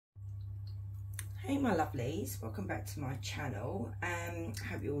Hey my lovelies, welcome back to my channel.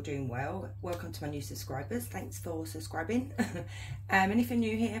 Hope you're all doing well. Welcome to my new subscribers, thanks for subscribing. And if you're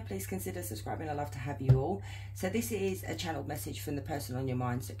new here, please consider subscribing. I love to have you all. So this is a channeled message from the person on your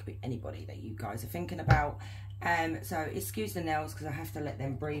mind, so it could be anybody that you guys are thinking about. So excuse the nails because I have to let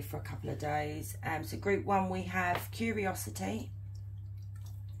them breathe for a couple of days. So group 1 we have curiosity.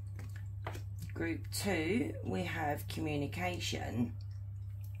 Group 2 we have communication.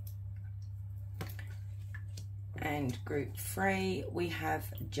 And group 3 we have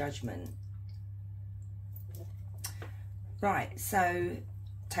judgment. Right, so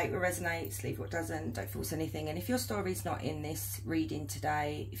take what resonates, leave what doesn't, don't force anything. And if your story's not in this reading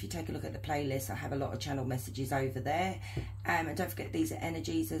today, if you take a look at the playlist, I have a lot of channel messages over there. And don't forget these are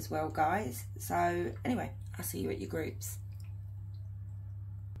energies as well, guys. So anyway, I'll see you at your groups.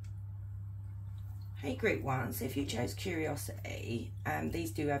 Hey group 1, so if you chose curiosity,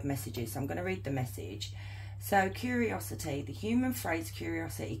 these do have messages, so I'm going to read the message. So curiosity, the human phrase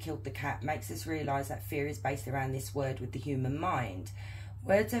curiosity killed the cat makes us realise that fear is based around this word with the human mind.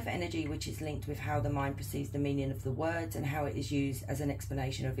 Words have energy which is linked with how the mind perceives the meaning of the words and how it is used as an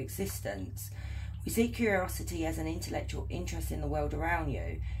explanation of existence. We see curiosity as an intellectual interest in the world around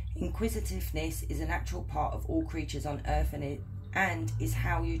you. Inquisitiveness is a natural part of all creatures on earth and is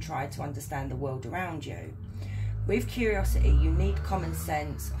how you try to understand the world around you. With curiosity you need common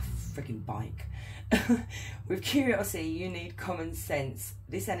sense. Oh, freaking bike. With curiosity you need common sense.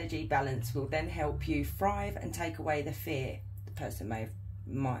 This energy balance will then help you thrive and take away the fear. The person may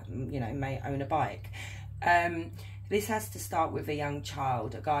own a bike. This has to start with a young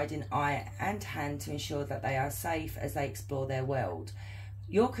child, a guiding eye and hand to ensure that they are safe as they explore their world.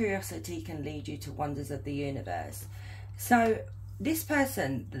 Your curiosity can lead you to wonders of the universe. So this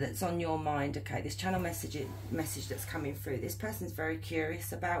person that's on your mind, okay, this channel message that's coming through, this person's very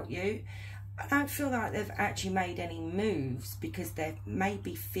curious about you. I don't feel like they've actually made any moves because they may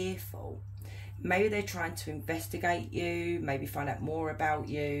be fearful. Maybe they're trying to investigate you, maybe find out more about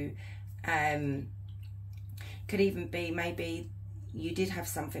you. Could even be maybe you did have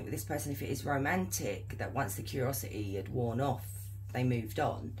something with this person if it is romantic, that once the curiosity had worn off, they moved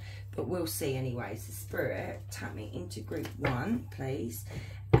on. But we'll see anyway. So Spirit, tap me into group 1, please.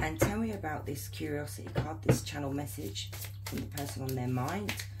 And tell me about this curiosity card, this channel message from the person on their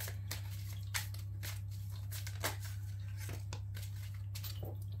mind.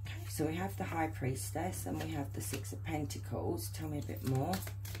 So we have the High Priestess and we have the 6 of Pentacles. Tell me a bit more.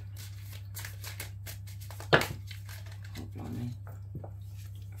 Oh, blimey.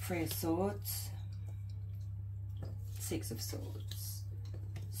 3 of Swords. 6 of Swords.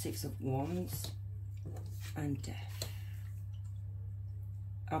 6 of Wands. And Death.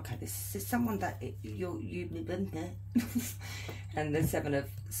 Okay, this is someone that you've been there. And the 7 of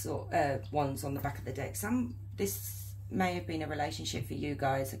Wands on the back of the deck. This may have been a relationship for you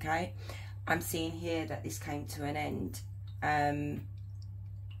guys, okay? I'm seeing here that this came to an end. I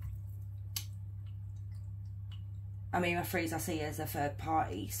mean, my freeze I see as a third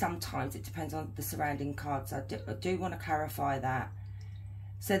party. Sometimes it depends on the surrounding cards. I do want to clarify that.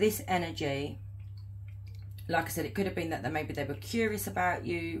 So this energy, like I said, it could have been that maybe they were curious about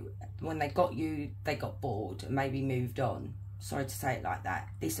you. When they got you, they got bored and maybe moved on. Sorry to say it like that.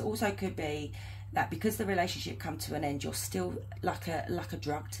 This also could be that because the relationship come to an end, you're still like a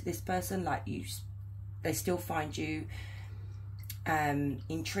drug to this person. Like they still find you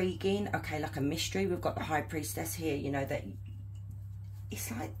intriguing, okay, like a mystery. We've got the High Priestess here, you know, that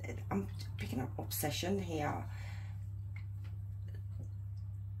it's like, I'm picking up obsession here.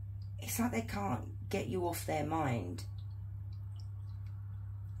 It's like they can't get you off their mind.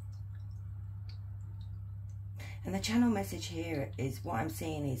 And the channel message here is, what I'm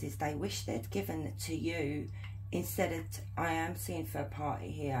seeing is they wish they'd given to you instead of, I am seeing third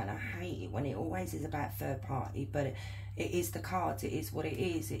party here, and I hate it when it always is about third party, but it is the cards, it is what it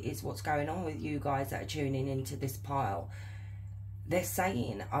is what's going on with you guys that are tuning into this pile. They're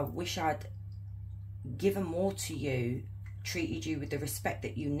saying, I wish I'd given more to you, treated you with the respect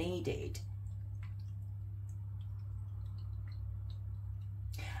that you needed.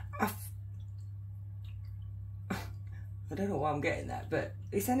 I don't know why I'm getting that, but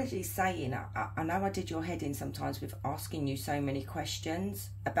this energy is saying, I know I did your head in sometimes with asking you so many questions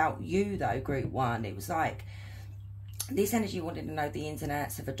about you though, group 1. It was like, this energy wanted to know the ins and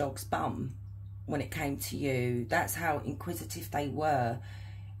outs of a dog's bum when it came to you. That's how inquisitive they were.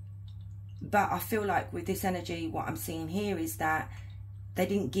 But I feel like with this energy, what I'm seeing here is that they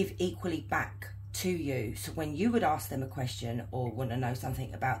didn't give equally back to you. So when you would ask them a question or want to know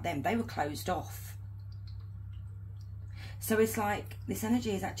something about them, they were closed off. So it's like this energy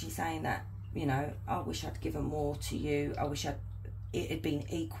is actually saying that you know, I wish I'd given more to you. I wish it had been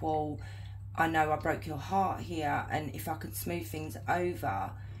equal. I know I broke your heart here, and if I could smooth things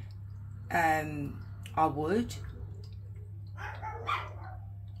over, I would.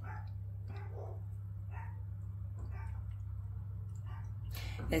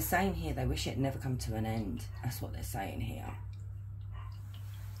 They're saying here they wish it had never come to an end. That's what they're saying here.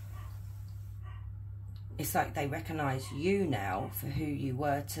 It's like they recognise you now for who you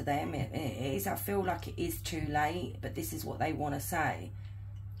were to them. It is, I feel like it is too late, but this is what they want to say.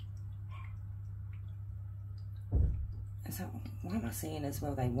 And so, why am I seeing as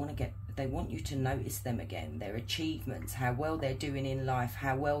well? They want you to notice them again, their achievements, how well they're doing in life,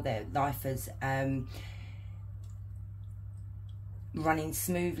 how well their life has running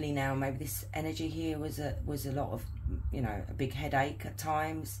smoothly now. Maybe this energy here was a lot of, you know, a big headache at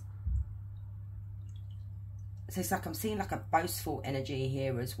times. So it's like I'm seeing like a boastful energy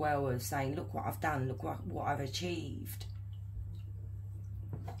here as well, of saying, look what I've done, look what I've achieved.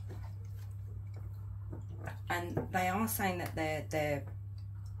 And they are saying that they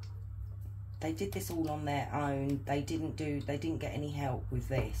did this all on their own. They didn't get any help with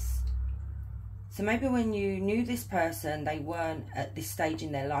this. So maybe when you knew this person, they weren't at this stage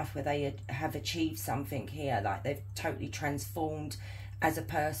in their life where they have achieved something here, like they've totally transformed as a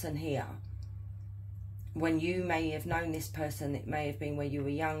person here. When you may have known this person, it may have been where you were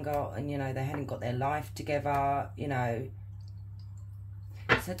younger and, you know, they hadn't got their life together, you know.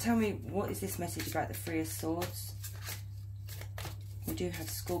 So tell me, what is this message about the Three of Swords? We do have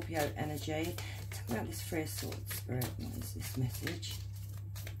Scorpio energy. Tell me about this Three of Swords, Spirit. What is this message?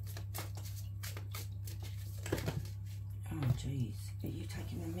 Oh, jeez. Are you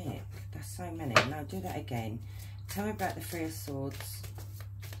taking the mic? That's so many. No, do that again. Tell me about the Three of Swords.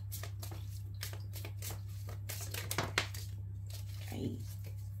 Okay.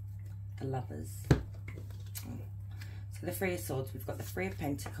 The Lovers. Oh. So the Three of Swords, we've got the Three of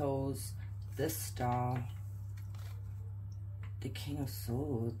Pentacles, the Star, the King of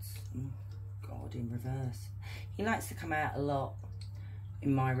Swords. Oh, God, in reverse. He likes to come out a lot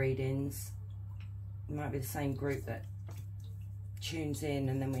in my readings. It might be the same group that tunes in.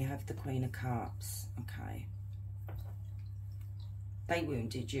 And then we have the Queen of Cups. Okay. They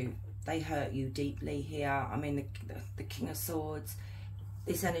wounded you. They hurt you deeply here. I mean, the King of Swords,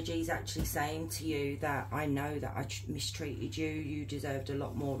 this energy is actually saying to you that I know that I mistreated you. You deserved a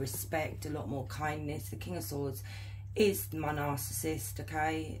lot more respect, a lot more kindness. The King of Swords is my narcissist,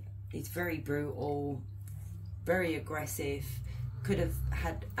 okay? He's very brutal, very aggressive, could have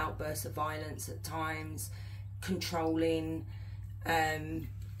had outbursts of violence at times, controlling,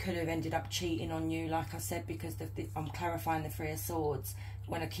 could have ended up cheating on you, like I said, because I'm clarifying the Three of Swords.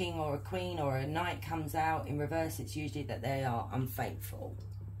 When a king or a queen or a knight comes out in reverse, it's usually that they are unfaithful.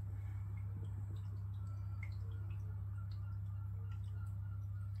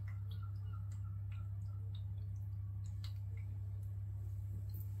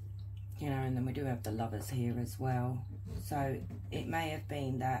 You know, and then we do have the Lovers here as well. So it may have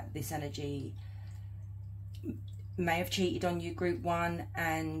been that this energy may have cheated on you, group one,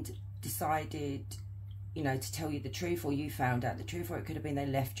 and decided, you know, to tell you the truth, or you found out the truth, or it could have been they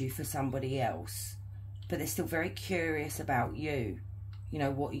left you for somebody else. But they're still very curious about you. You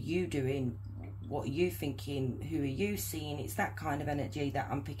know, what are you doing? What are you thinking? Who are you seeing? It's that kind of energy that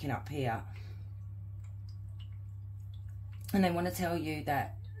I'm picking up here. And they want to tell you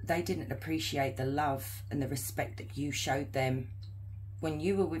that they didn't appreciate the love and the respect that you showed them. When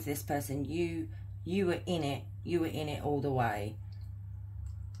you were with this person, you were in it. You were in it all the way.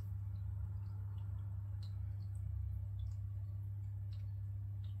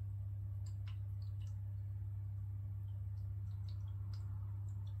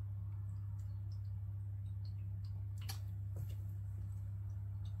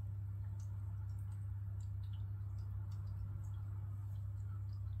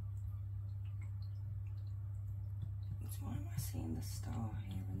 Why am I seeing the Star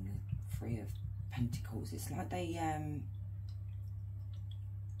here and the Three of Pentacles? It's like they,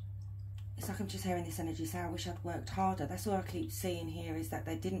 it's like I'm just hearing this energy say, I wish I'd worked harder. That's all I keep seeing here, is that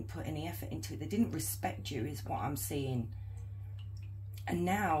they didn't put any effort into it. They didn't respect you, is what I'm seeing. And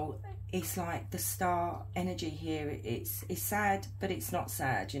now it's like the Star energy here, it's sad, but it's not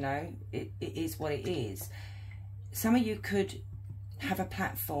sad, you know. It is what it is. Some of you could have a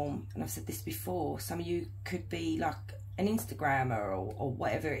platform, and I've said this before, some of you could be like an Instagrammer or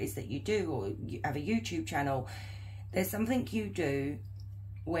whatever it is that you do, or you have a YouTube channel. There's something you do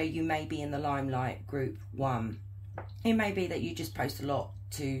where you may be in the limelight, group one. It may be that you just post a lot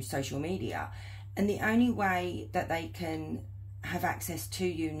to social media, and the only way that they can have access to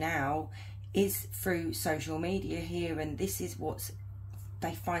you now is through social media here, and this is what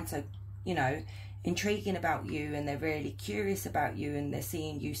they find so, you know, intriguing about you, and they're really curious about you, and they're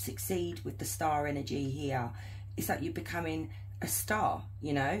seeing you succeed with the star energy here. It's like you're becoming a star,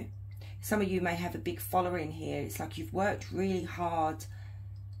 you know. Some of you may have a big following here. It's like you've worked really hard.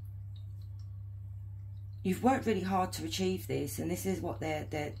 You've worked really hard to achieve this, and this is what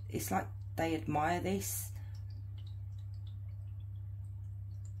it's like they admire this.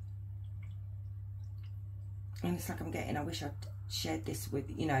 And it's like I'm getting, I wish I'd shared this with,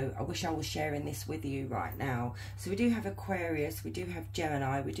 you know, I wish I was sharing this with you right now. So we do have Aquarius, we do have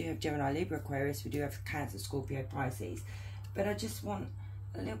Gemini, we do have Gemini, Libra, Aquarius, we do have Cancer, Scorpio, Pisces. But I just want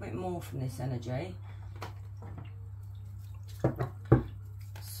a little bit more from this energy.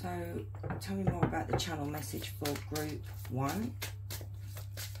 So tell me more about the channel message for group 1.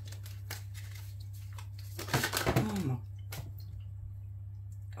 Oh my,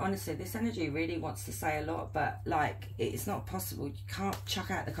 honestly, this energy really wants to say a lot, but like, it's not possible. You can't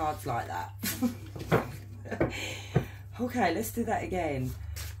chuck out the cards like that. Okay, let's do that again.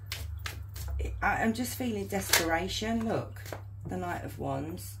 I'm just feeling desperation. Look, the Knight of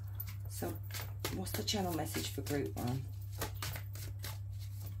Wands. So what's the channel message for group 1?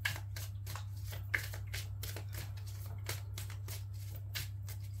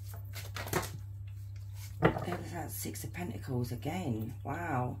 There's that Six of Pentacles again.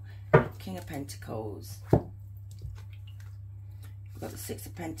 Wow. King of Pentacles. We've got the Six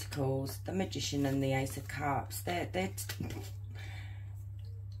of Pentacles, the Magician, and the Ace of Cups.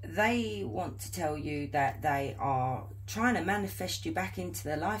 They want to tell you that they are trying to manifest you back into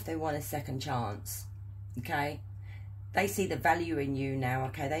their life. They want a second chance. Okay. They see the value in you now.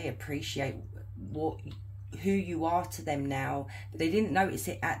 Okay. They appreciate who you are to them now, but they didn't notice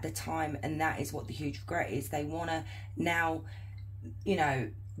it at the time, and that is what the huge regret is. They want to now, you know,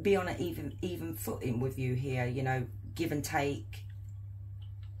 be on an even footing with you here, you know, give and take,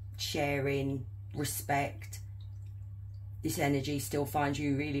 sharing, respect. This energy still finds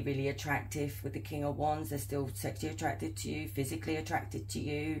you really, really attractive with the King of Wands. They're still sexually attracted to you, physically attracted to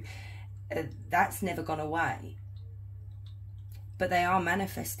you. That's never gone away. But they are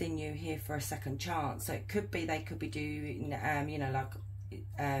manifesting you here for a second chance. So it could be, they could be doing, you know, like,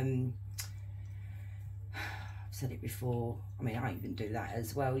 I've said it before. I mean, I even do that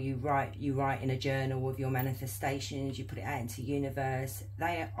as well. You write in a journal of your manifestations. You put it out into the universe.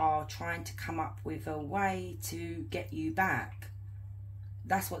 They are trying to come up with a way to get you back.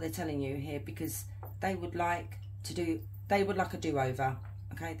 That's what they're telling you here, because they would like to do, they would like a do-over.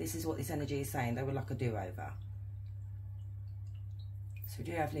 Okay, this is what this energy is saying. They would like a do-over. So we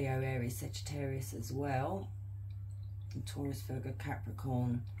do have Leo, Aries, Sagittarius as well. And Taurus, Virgo,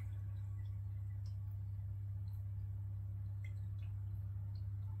 Capricorn.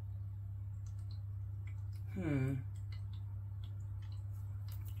 Wait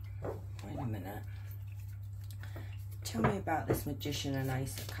a minute. Tell me about this Magician and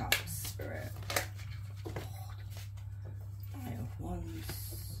Ace of Cups, Spirit. Knight of Wands.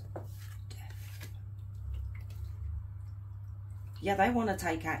 Yeah, they want to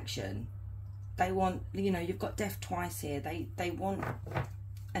take action. They want, you know, you've got Death twice here. They want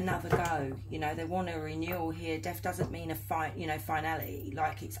another go. You know, they want a renewal here. Death doesn't mean a finality,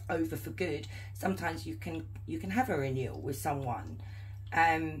 like it's over for good. Sometimes you can have a renewal with someone.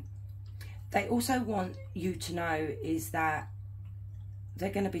 They also want you to know is that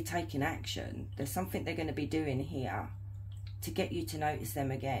they're going to be taking action. There's something they're going to be doing here to get you to notice them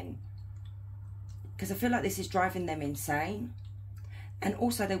again. Because I feel like this is driving them insane. And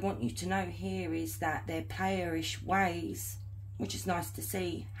also they want you to know here is that their playerish ways, which is nice to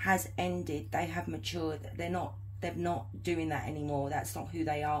see, has ended. They have matured. They're not doing that anymore. That's not who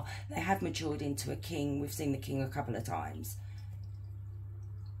they are. They have matured into a king. We've seen the king a couple of times.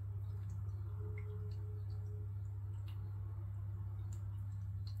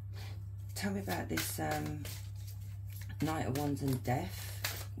 Tell me about this Knight of Wands and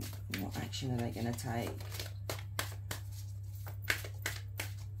Death. What action are they going to take?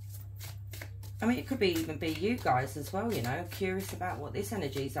 I mean, it could even be you guys as well, you know, curious about what this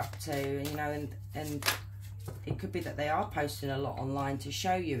energy's up to, you know, and it could be that they are posting a lot online to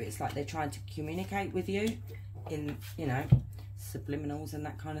show you. It's like they're trying to communicate with you in, you know, subliminals and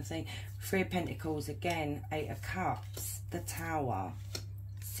that kind of thing. Three of Pentacles again, Eight of Cups, the Tower,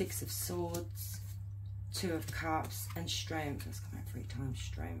 Six of Swords, Two of Cups, and Strength. Let's come out 3 times,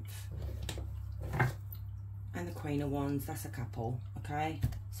 Strength. And the Queen of Wands, that's a couple, okay?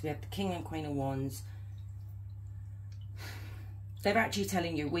 So we have the King and Queen of Wands. They're actually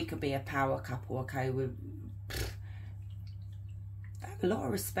telling you we could be a power couple, okay? a lot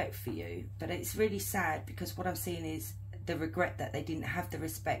of respect for you, but it's really sad because what I'm seeing is the regret that they didn't have the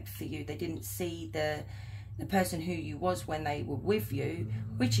respect for you. They didn't see the person who you was when they were with you,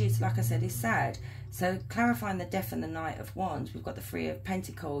 which is, like I said, is sad. So clarifying the Death and the Knight of Wands, we've got the Three of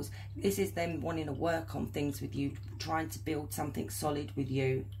Pentacles. This is them wanting to work on things with you, trying to build something solid with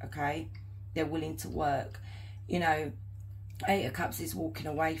you, okay? They're willing to work. You know, Eight of Cups is walking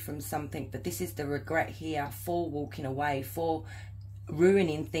away from something, but this is the regret here for walking away, for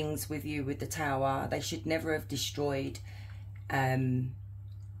ruining things with you with the Tower. They should never have destroyed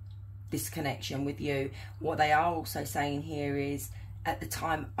this connection with you. What they are also saying here is, at the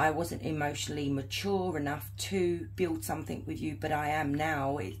time I wasn't emotionally mature enough to build something with you, but I am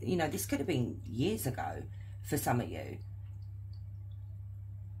now. You know, this could have been years ago for some of you.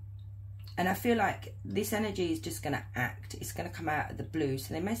 And I feel like this energy is just going to act. It's going to come out of the blue.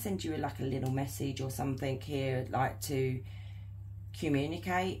 So they may send you like a little message or something here, like to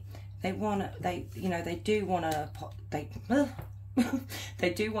communicate. They do want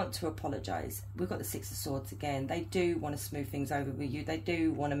to apologize. We've got the Six of Swords again. They do want to smooth things over with you. They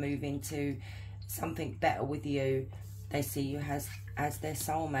do want to move into something better with you. They see you as their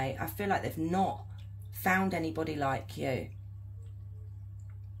soulmate. I feel like they've not found anybody like you.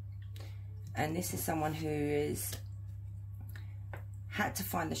 And this is someone who is had to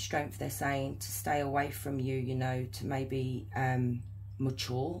find the strength, they're saying, to stay away from you, you know, to maybe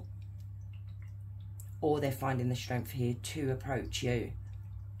mature. Or they're finding the strength here to approach you.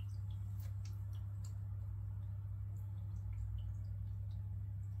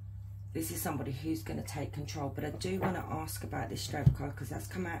 This is somebody who's going to take control. But I do want to ask about this strength card, because that's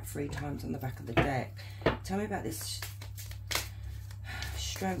come out 3 times on the back of the deck. Tell me about this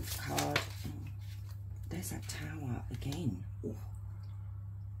strength card. There's that Tower again. Ooh.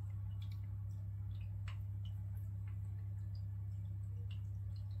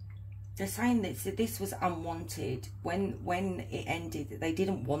 They're saying that this was unwanted. When it ended, they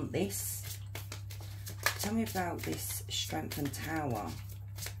didn't want this. Tell me about this Strength and Tower.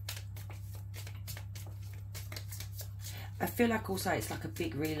 I feel like also it's like a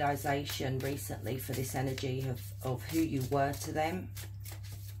big realization recently for this energy of who you were to them.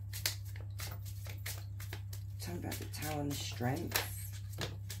 Tell me about the Tower and the Strength.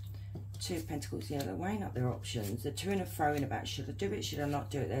 Two of Pentacles, yeah, they're weighing up their options. They're to and froing about, should I do it, should I not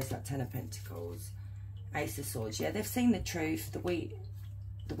do it? There's that Ten of Pentacles. Ace of Swords, yeah, they've seen the truth, the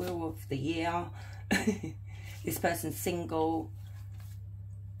wheel of the year. This person's single.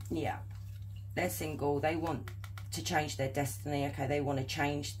 Yeah, they're single. They want to change their destiny, okay? They want to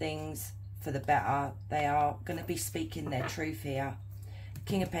change things for the better. They are going to be speaking their truth here.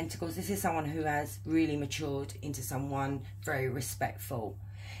 King of Pentacles, this is someone who has really matured into someone very respectful.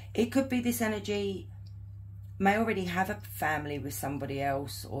 It could be this energy may already have a family with somebody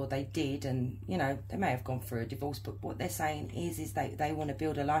else, or they did, and, you know, they may have gone through a divorce, but what they're saying is they want to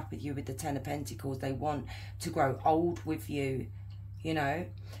build a life with you with the Ten of Pentacles. They want to grow old with you, you know.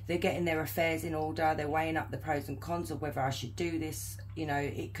 They're getting their affairs in order. They're weighing up the pros and cons of whether I should do this. You know,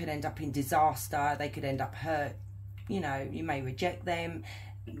 it could end up in disaster. They could end up hurt. You know, you may reject them.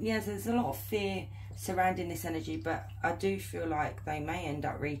 Yes, there's a lot of fear surrounding this energy, but I do feel like they may end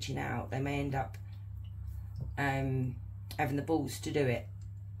up reaching out. They may end up having the balls to do it.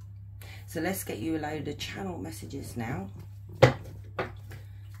 So let's get you a load of channel messages now.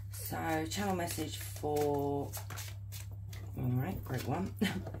 So channel message for, all right, great one.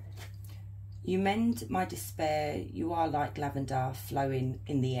 You mend my despair. You are like lavender flowing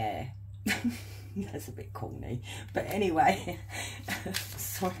in the air. That's a bit corny, but anyway.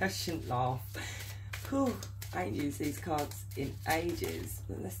 Sorry, I shouldn't laugh. Whew, I ain't used these cards in ages,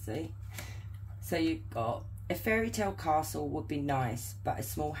 but let's see. So you've got a fairy tale castle would be nice, but a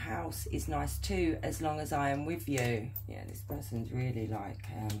small house is nice too, as long as I am with you. Yeah, this person's really like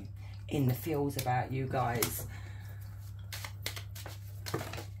in the feels about you guys. Okay,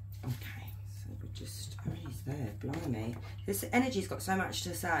 so we're just, oh, he's there, blimey. This energy's got so much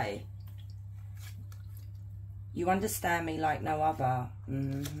to say. You understand me like no other.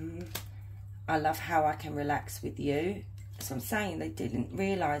 I love how I can relax with you. So I'm saying they didn't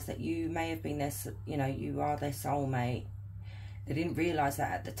realise that you may have been their, you know, you are their soulmate. They didn't realise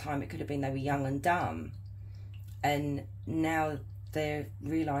that at the time. It could have been they were young and dumb. And now they're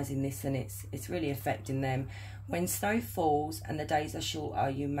realising this, and it's really affecting them. When snow falls and the days are shorter,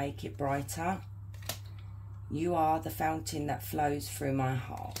 you make it brighter. You are the fountain that flows through my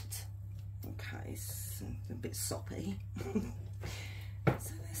heart. Okay, so a bit soppy.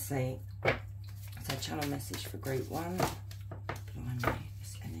 So let's see. So channel message for group 1. Blimey,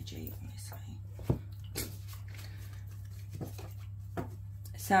 this energy, honestly.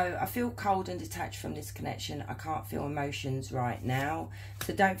 So I feel cold and detached from this connection. I can't feel emotions right now.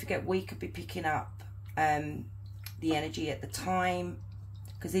 So don't forget, we could be picking up the energy at the time,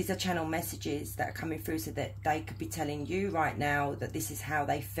 because these are channel messages that are coming through, so that they could be telling you right now that this is how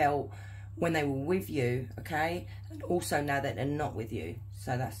they felt when they were with you, okay? And also now that they're not with you.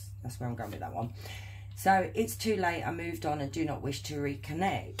 So that's where I'm going with that one. So it's too late, I moved on and do not wish to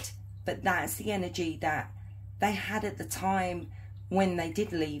reconnect. But that's the energy that they had at the time when they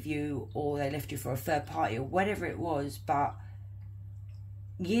did leave you, or they left you for a third party, or whatever it was. But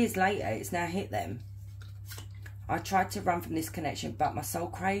years later, it's now hit them. I tried to run from this connection, but my soul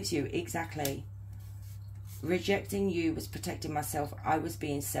craves you. Exactly. Rejecting you was protecting myself. I was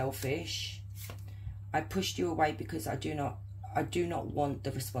being selfish. I pushed you away because I do not want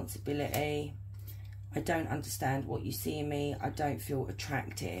the responsibility. I don't understand what you see in me. I don't feel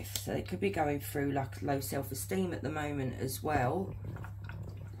attractive. So they could be going through like low self-esteem at the moment as well.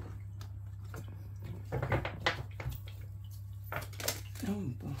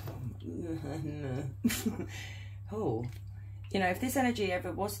 Oh, you know, if this energy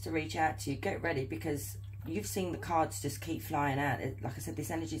ever was to reach out to you, get ready, because you've seen the cards just keep flying out. Like I said,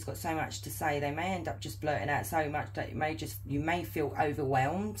 this energy's got so much to say. They may end up just blurting out so much that you may feel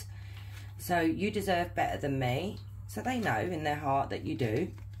overwhelmed. So you deserve better than me. So they know in their heart that you do,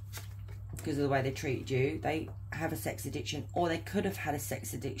 because of the way they treated you. They have a sex addiction, or they could have had a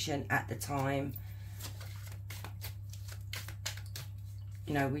sex addiction at the time.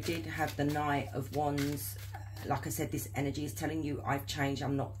 You know, we did have the Knight of Wands. Like I said, this energy is telling you, I've changed.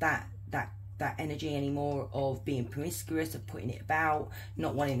 I'm not that energy anymore of being promiscuous, of putting it about,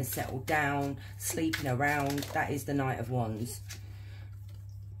 not wanting to settle down, sleeping around. That is the Knight of Wands.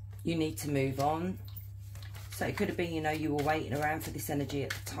 You need to move on. So it could have been, you know, you were waiting around for this energy at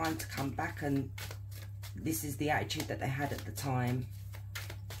the time to come back, and this is the attitude that they had at the time.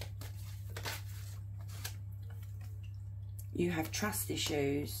 You have trust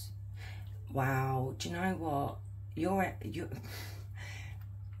issues. Wow, do you know what?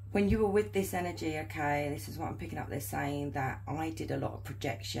 When you were with this energy, okay, this is what I'm picking up. They're saying that I did a lot of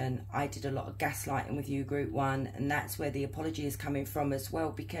projection. I did a lot of gaslighting with you, Group 1. And that's where the apology is coming from as well,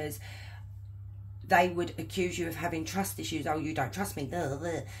 because they would accuse you of having trust issues. Oh, you don't trust me. Blah,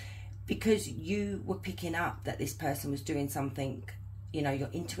 blah. Because you were picking up that this person was doing something. You know, your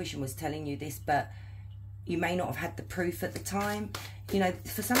intuition was telling you this, but you may not have had the proof at the time. You know,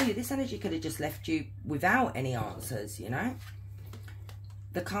 for some of you, this energy could have just left you without any answers, you know.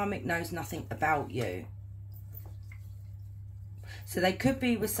 The karmic knows nothing about you. So they could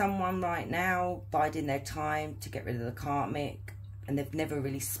be with someone right now, biding their time to get rid of the karmic, and they've never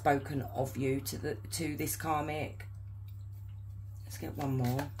really spoken of you to this karmic. Let's get one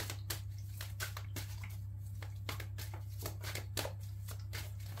more.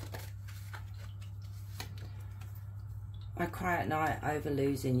 I cry at night over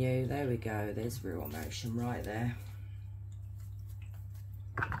losing you. There we go. There's real emotion right there.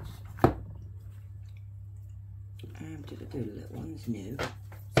 Do the little ones new. So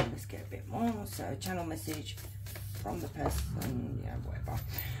let's get a bit more. So channel message from the person. Yeah, whatever.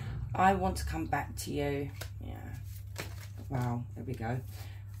 I want to come back to you. Yeah. Wow. There we go.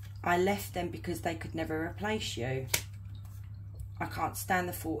 I left them because they could never replace you. I can't stand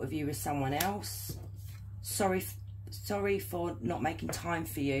the thought of you as someone else. Sorry for not making time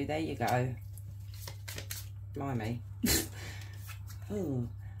for you. There you go. Blimey. Oh,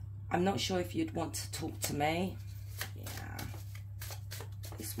 I'm not sure if you'd want to talk to me. Yeah.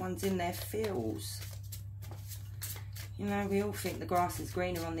 This one's in their feels. You know, we all think the grass is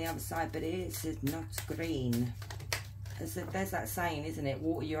greener on the other side, but it is not green. There's that saying, isn't it?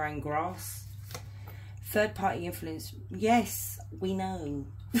 Water your own grass. Third party influence. Yes, we know.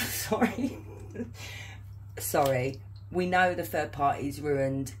 Sorry. Sorry. We know the third parties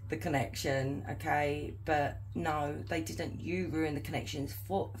ruined the connection, okay? But no, they didn't. You ruined the connection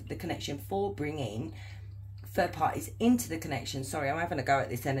for bringing third parties into the connection. Sorry, I'm having a go at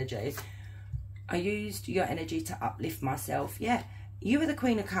this energy. I used your energy to uplift myself. Yeah, you were the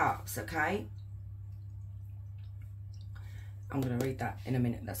Queen of Cups, okay? I'm going to read that in a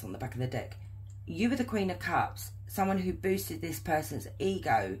minute. That's on the back of the deck. You were the Queen of Cups. Someone who boosted this person's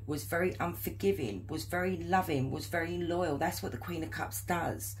ego, was very unforgiving, was very loving, was very loyal. That's what the Queen of Cups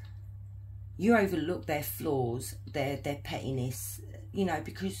does. You overlook their flaws, their pettiness, you know,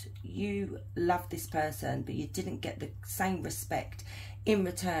 because you love this person, but you didn't get the same respect in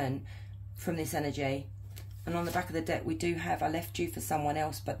return from this energy. And on the back of the deck, we do have, I left you for someone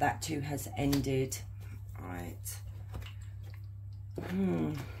else, but that too has ended. Right.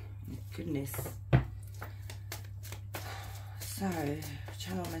 Goodness. So,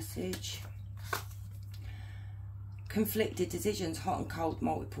 channel message. Conflicted decisions, hot and cold,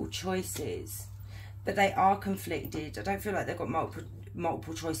 multiple choices. But they are conflicted. I don't feel like they've got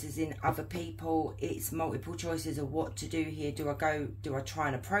multiple choices in other people. It's multiple choices of what to do here. Do I try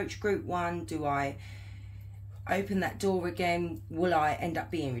and approach group one? Do I open that door again? Will I end up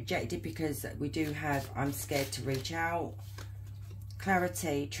being rejected? Because we do have, I'm scared to reach out.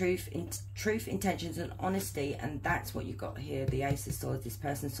 Clarity, truth, intentions and honesty, and that's what you got here. The Ace of Swords. This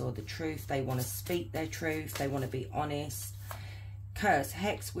person saw the truth. They want to speak their truth. They want to be honest. Curse,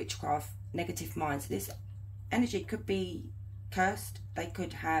 hex, witchcraft, negative minds. This energy could be cursed. They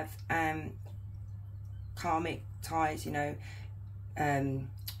could have karmic ties, you know,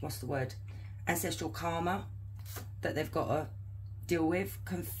 what's the word, ancestral karma that they've got to deal with.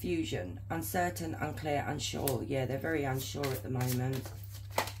 Confusion, uncertain, unclear, unsure. Yeah, they're very unsure at the moment.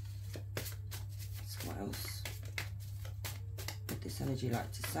 So what else would this energy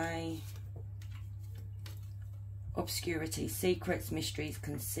like to say? Obscurity, secrets, mysteries,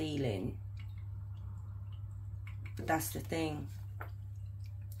 concealing. But that's the thing.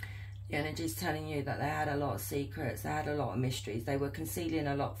 The energy is telling you that they had a lot of secrets. They had a lot of mysteries. They were concealing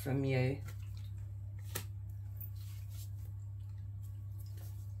a lot from you.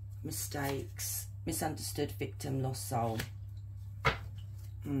 Mistakes, misunderstood, victim, lost soul.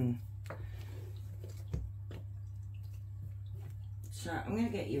 So I'm going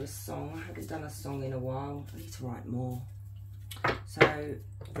to get you a song. I haven't done a song in a while. I need to write more. So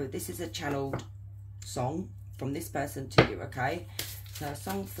this is a channeled song from this person to you, okay? So a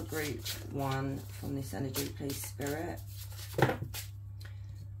song for group one from this energy, please, Spirit.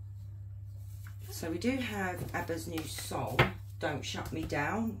 So we do have ABBA's new song, Don't Shut Me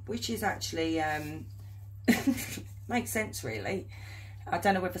Down, which is actually, makes sense really. I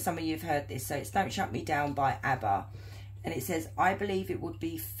don't know whether some of you have heard this. So it's Don't Shut Me Down by ABBA. And it says, I believe it would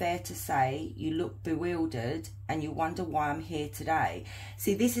be fair to say you look bewildered and you wonder why I'm here today.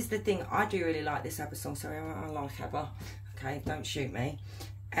 See, this is the thing. I do really like this ABBA song. Sorry, I like ABBA. Okay, don't shoot me.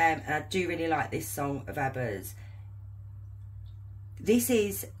 And I do really like this song of ABBA's. This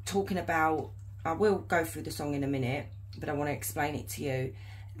is talking about, I will go through the song in a minute, but I want to explain it to you.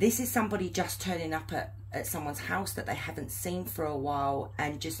 This is somebody just turning up at someone's house that they haven't seen for a while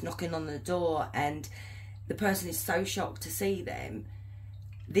and just knocking on the door, and the person is so shocked to see them.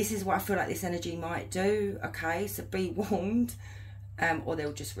 This is what I feel like this energy might do, okay? So be warned, or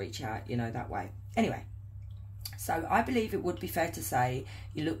they'll just reach out, you know, that way. Anyway, so I believe it would be fair to say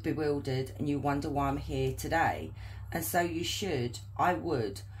you look bewildered and you wonder why I'm here today. And so you should, I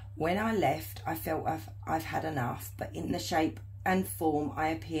would. When I left, I felt I've had enough, but in the shape and form I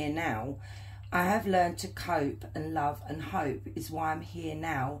appear now, I have learned to cope, and love and hope is why I'm here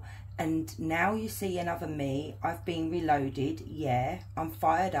now. And now you see another me. I've been reloaded. Yeah, I'm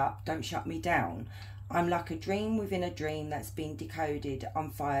fired up. Don't shut me down. I'm like a dream within a dream that's been decoded. I'm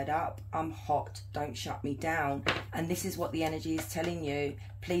fired up. I'm hot. Don't shut me down. And this is what the energy is telling you.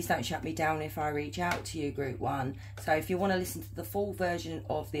 Please don't shut me down if I reach out to you, group one. So if you want to listen to the full version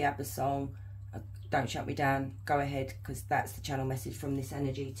of the ABBA song, Don't Shut Me Down, go ahead, because that's the channel message from this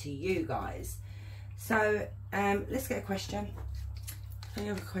energy to you guys. So let's get a question. Any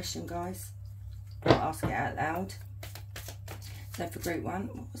other question, guys? I'll ask it out loud. So for group one,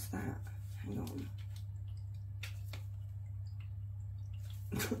 what was that? Hang on.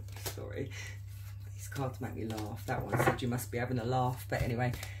 Sorry. These cards make me laugh. That one said you must be having a laugh. But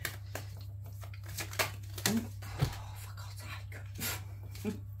anyway. Oh, for God's sake.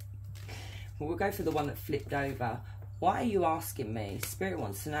 Well, we'll go for the one that flipped over. Why are you asking me? Spirit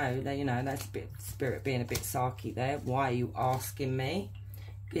wants to know. That, you know, that's a bit Spirit being a bit sarky there. Why are you asking me?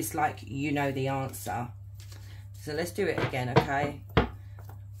 It's like you know the answer. So let's do it again, okay?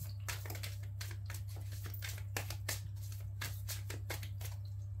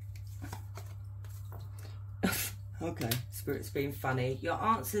 Okay, Spirit's being funny. Your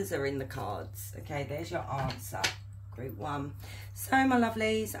answers are in the cards. Okay, there's your answer. Group one. So, my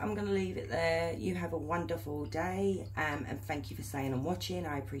lovelies, I'm going to leave it there. You have a wonderful day. And thank you for staying and watching.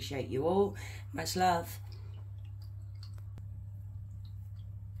 I appreciate you all. Much love.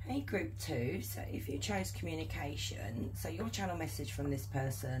 Hey, group two. So, if you chose communication, so your channel message from this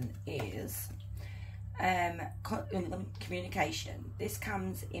person is communication. This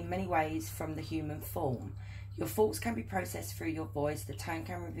comes in many ways from the human form. Your thoughts can be processed through your voice. The tone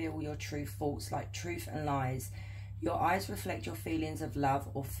can reveal your true thoughts, like truth and lies. Your eyes reflect your feelings of love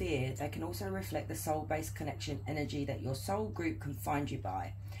or fear. They can also reflect the soul-based connection energy that your soul group can find you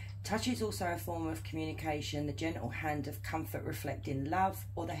by. Touch is also a form of communication, the gentle hand of comfort reflecting love,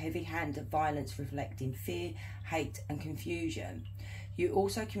 or the heavy hand of violence reflecting fear, hate and confusion. You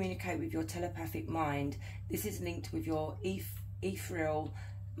also communicate with your telepathic mind. This is linked with your ethereal,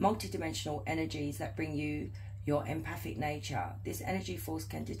 multidimensional energies that bring you your empathic nature. This energy force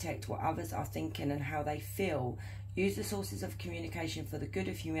can detect what others are thinking and how they feel. Use the sources of communication for the good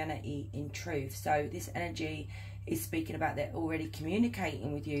of humanity in truth. So this energy is speaking about they're already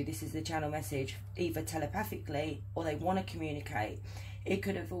communicating with you. This is the channel message, either telepathically or they want to communicate. It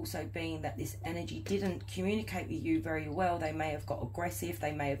could have also been that this energy didn't communicate with you very well. They may have got aggressive.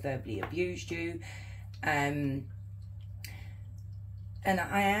 They may have verbally abused you. And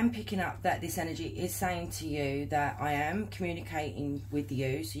I am picking up that this energy is saying to you that I am communicating with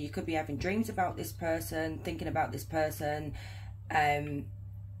you. So you could be having dreams about this person, thinking about this person. And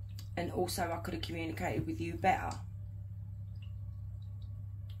also I could have communicated with you better.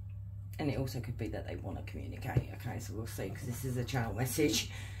 And it also could be that they want to communicate. Okay, so we'll see, because this is a channel message.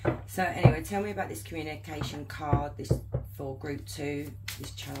 So anyway, tell me about this communication card, this for group 2,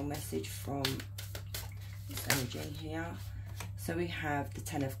 this channel message from this energy here. So we have the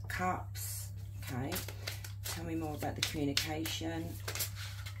 10 of Cups. Okay, tell me more about the communication.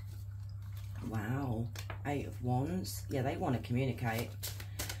 Wow, 8 of Wands. Yeah, they want to communicate.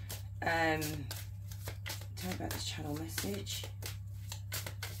 Tell me about this channel message.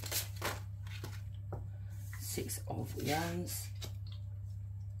 6 of Wands.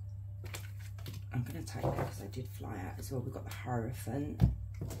 I'm going to take that because I did fly out as well. We've got the Hierophant,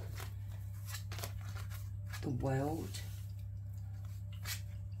 the World,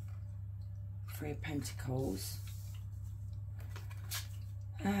 3 of Pentacles,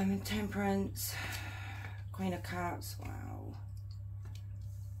 Temperance, Queen of Cups. Wow.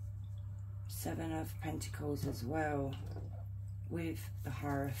 7 of Pentacles as well with the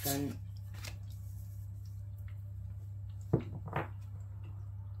Hierophant.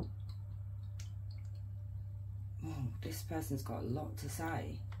 This person's got a lot to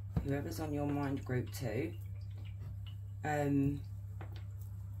say. Whoever's on your mind, group 2.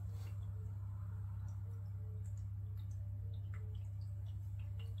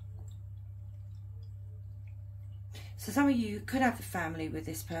 So some of you could have a family with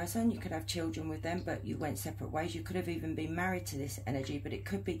this person. You could have children with them, but you went separate ways. You could have even been married to this energy, but it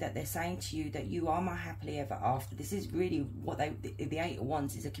could be that they're saying to you that you are my happily ever after. This is really what the 8 of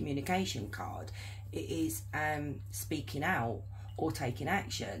Wands is, a communication card. It is speaking out or taking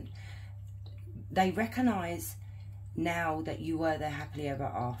action. They recognise now that you were their happily ever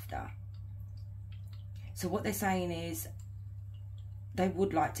after. So what they're saying is they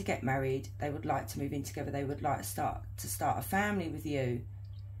would like to get married. They would like to move in together. They would like to start a family with you.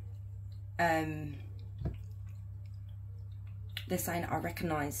 They're saying, I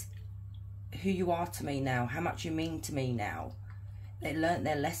recognise who you are to me now, how much you mean to me now. They learnt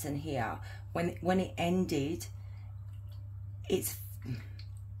their lesson here. When it ended, it's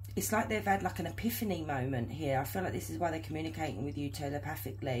like they've had like an epiphany moment here. I feel like this is why they're communicating with you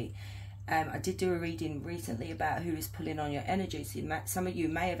telepathically. I did do a reading recently about who is pulling on your energy. So some of you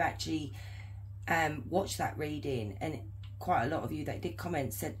may have actually watched that reading, and quite a lot of you that did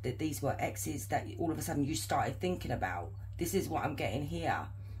comment said that these were exes that all of a sudden you started thinking about. This is what I'm getting here.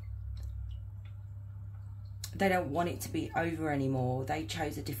 They don't want it to be over anymore. They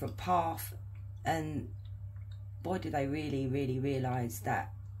chose a different path, and boy, do they really, really realise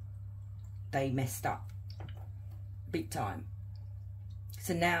that they messed up big time.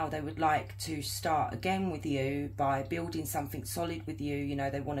 So now they would like to start again with you by building something solid with you. You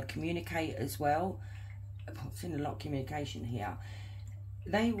know, they want to communicate as well. I've seen a lot of communication here.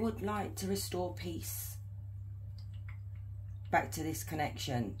 They would like to restore peace back to this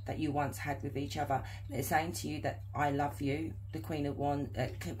connection that you once had with each other. They're saying to you that I love you. The Queen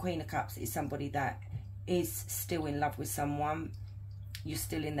of Cups is somebody that is still in love with someone. You're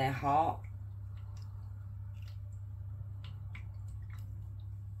still in their heart.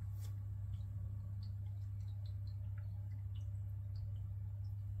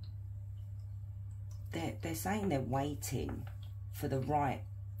 They're saying they're waiting for the right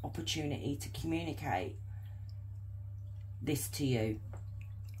opportunity to communicate this to you.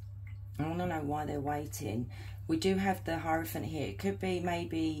 I want to know why they're waiting. We do have the Hierophant here. It could be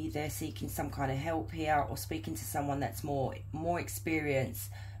maybe they're seeking some kind of help here, or speaking to someone that's more experienced,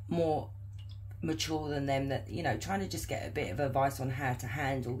 more mature than them, that, you know, trying to just get a bit of advice on how to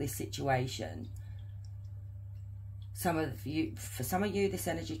handle this situation. For some of you, this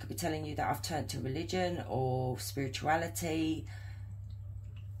energy could be telling you that I've turned to religion or spirituality.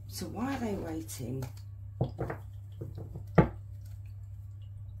 So why are they waiting? We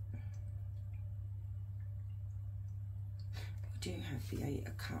do have the 8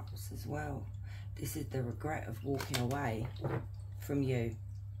 of Cups as well. This is the regret of walking away. from you.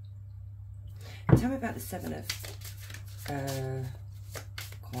 Tell me about the 7 of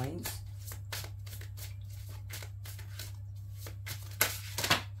coins.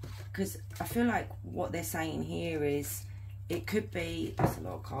 Because I feel like what they're saying here is, it could be, that's a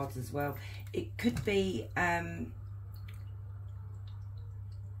lot of cards as well, it could be the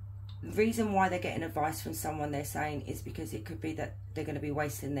reason why they're getting advice from someone, they're saying, is because it could be that they're going to be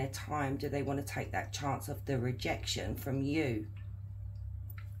wasting their time. Do they want to take that chance of the rejection from you?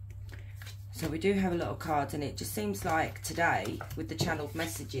 So we do have a lot of cards, and it just seems like today with the channeled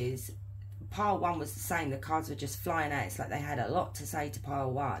messages, pile 1 was the same. The cards were just flying out. It's like they had a lot to say to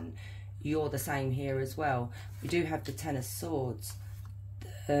pile 1. You're the same here as well. We do have the 10 of Swords,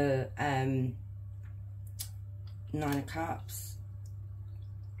 the 9 of Cups.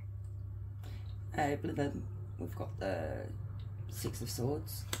 We've got the 6 of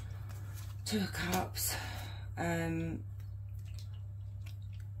Swords, 2 of Cups, 9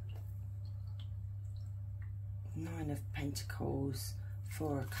 of Pentacles,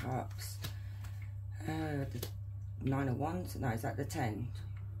 4 of Cups, the 9 of Wands. No, is that the 10?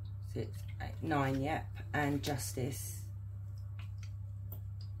 6, 8, 9, yep, and Justice.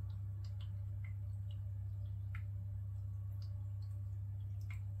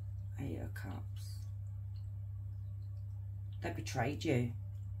 Of Cups. They betrayed you.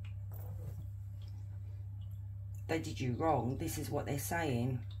 They did you wrong. This is what they're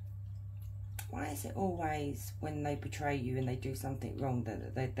saying. Why is it always when they betray you and they do something wrong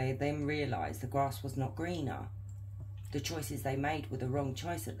that they then realise the grass was not greener? The choices they made were the wrong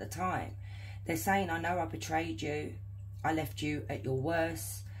choice at the time. They're saying, I know I betrayed you. I left you at your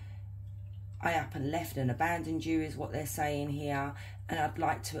worst. I up and left and abandoned you, is what they're saying here. And I'd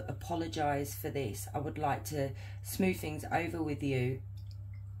like to apologise for this. I would like to smooth things over with you.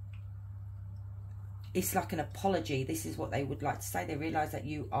 It's like an apology. This is what they would like to say. They realise that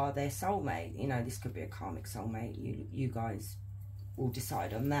you are their soulmate. You know, this could be a karmic soulmate. You guys will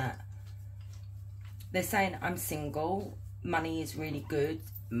decide on that. They're saying, I'm single. Money is really good.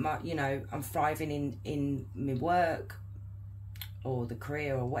 You know, I'm thriving in my work or the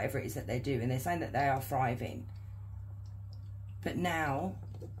career or whatever it is that they're doing. They're saying that they are thriving. But now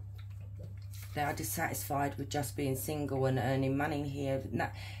they are dissatisfied with just being single and earning money here.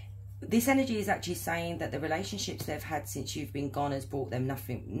 Now, this energy is actually saying that the relationships they've had since you've been gone has brought them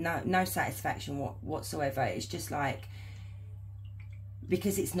nothing, no satisfaction whatsoever. It's just like,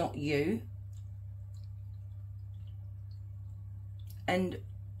 because it's not you. And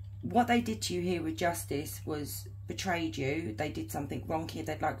what they did to you here with Justice was betrayed you. They did something wrong here.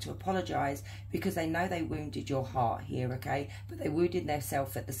 They'd like to apologise because they know they wounded your heart here, okay? But they wounded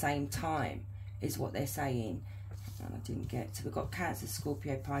themselves at the same time, is what they're saying. And I didn't get to. We've got Cancer,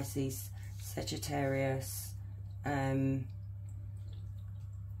 Scorpio, Pisces, Sagittarius,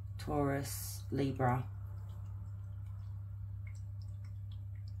 Taurus, Libra.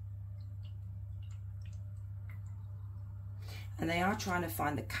 And they are trying to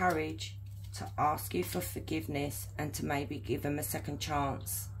find the courage to ask you for forgiveness and to maybe give them a second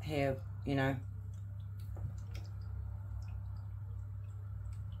chance here, you know.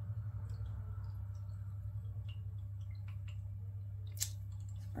 It's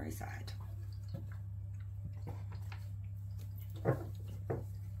very sad.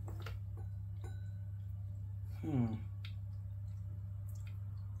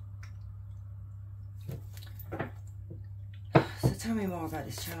 Tell me more about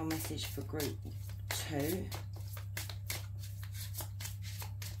this channel message for group 2.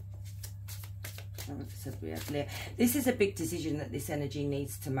 This is a big decision that this energy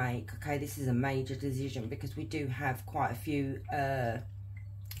needs to make. Okay, this is a major decision because we do have quite a few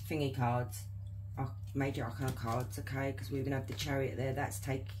thingy cards, major arcana cards. Okay, because we even have the Chariot there. That's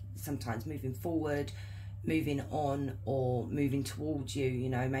sometimes moving forward, moving on, or moving towards you. You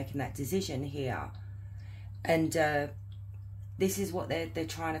know, making that decision here, and. This is what they're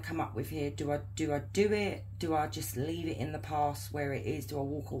trying to come up with here. Do I do it? Do I just leave it in the past where it is? Do I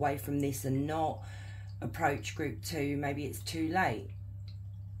walk away from this and not approach group 2? Maybe it's too late.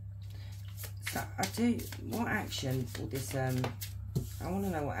 So what action will this, I want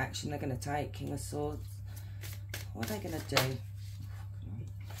to know what action they're going to take. King of Swords. What are they going to do?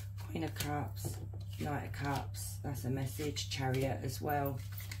 Queen of Cups, Knight of Cups. That's a message. Chariot as well.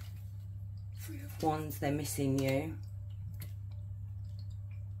 3 of Wands, they're missing you.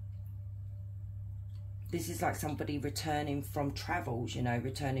 This is like somebody returning from travels, you know,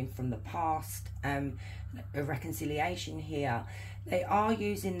 returning from the past, a reconciliation here. They are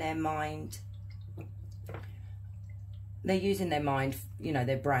using their mind they're using their mind, you know,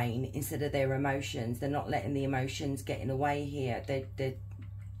 their brain instead of their emotions. They're not letting the emotions get in the way here. They're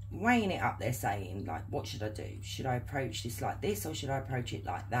weighing it up. They're saying, like, what should I do? Should I approach this like this, or should I approach it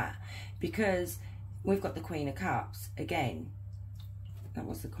like that? Because we've got the Queen of Cups again. That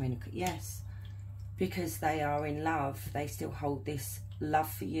was the Queen of Cups. Yes, because they are in love. They still hold this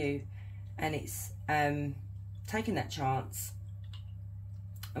love for you, and it's taking that chance.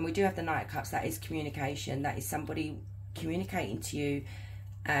 And we do have the Knight of Cups. That is communication. That is somebody communicating to you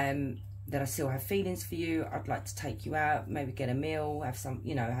that I still have feelings for you. I'd like to take you out, maybe get a meal, have some,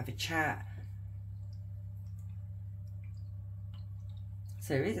 you know, have a chat.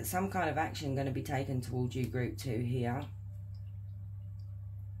 So there is some kind of action going to be taken towards you, Group 2 here.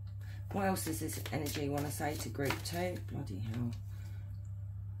 What else does this energy want to say to Group 2? Bloody hell.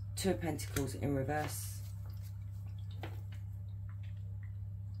 2 of Pentacles in reverse.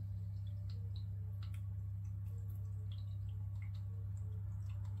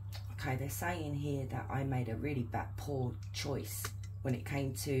 Okay, they're saying here that I made a really poor choice when it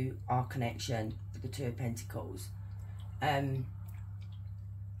came to our connection with the 2 of Pentacles.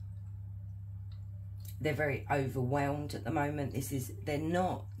 They're very overwhelmed at the moment.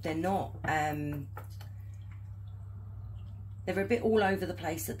 They're a bit all over the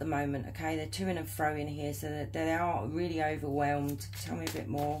place at the moment, okay? They're to and fro in here, so that they are really overwhelmed. Tell me a bit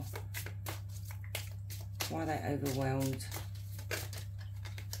more. Why are they overwhelmed?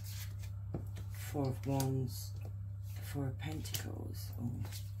 4 of Wands, 4 of Pentacles. Oh.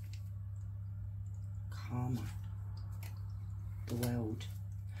 Karma. The world.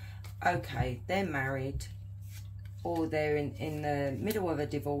 Okay, they're married, or they're in the middle of a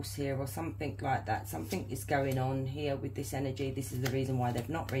divorce here, or something like that. Something is going on here with this energy. This is the reason why they've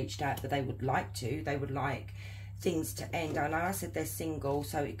not reached out, but they would like to. They would like things to end. I know I said they're single,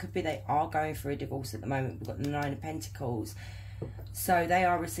 so it could be they are going for a divorce at the moment. We've got the 9 of Pentacles. So they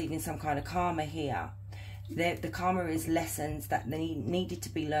are receiving some kind of karma here. The karma is lessons that they needed to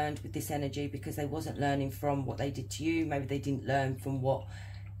be learned with this energy, because they wasn't learning from what they did to you. Maybe they didn't learn from what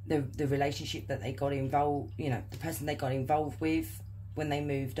the relationship that they got involved, you know, the person they got involved with when they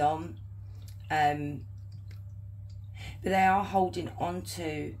moved on. But they are holding on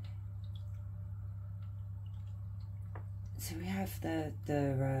to. So we have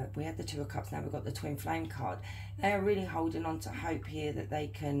we have the 2 of Cups now. We've got the Twin Flame card. They are really holding on to hope here that they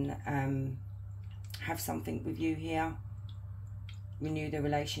can have something with you here, renew the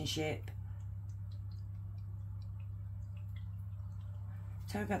relationship.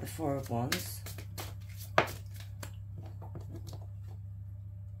 Tell me about the 4 of Wands,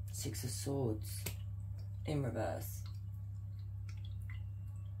 6 of Swords in reverse.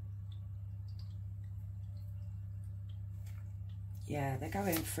 Yeah, they're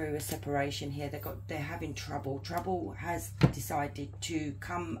going through a separation here. They're having trouble. Trouble has decided to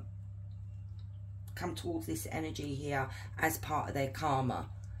come towards this energy here as part of their karma.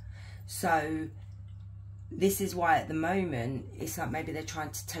 So this is why at the moment it's like maybe they're trying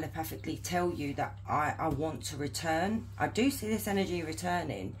to telepathically tell you that I want to return. I do see this energy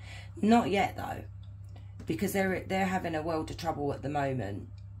returning. Not yet though, because they're having a world of trouble at the moment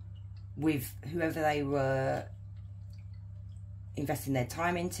with whoever they were investing their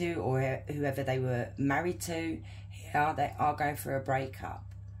time into, or whoever they were married to. Here they are going through a breakup,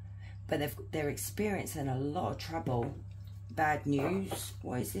 but they're experiencing a lot of trouble. Bad news.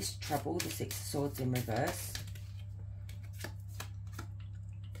 What is this trouble? The 6 of Swords in reverse,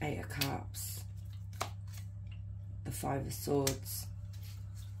 8 of Cups, the 5 of Swords.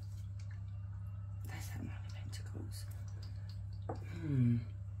 That's that 9 of Pentacles.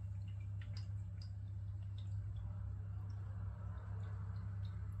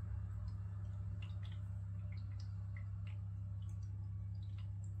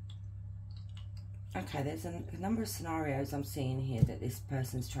 Okay, there's a number of scenarios I'm seeing here that this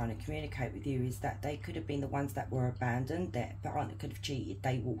person's trying to communicate with you, is that they could have been the ones that were abandoned. Their partner could have cheated.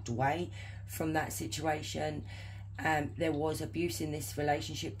 They walked away from that situation. There was abuse in this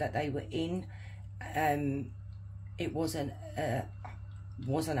relationship that they were in. It wasn't a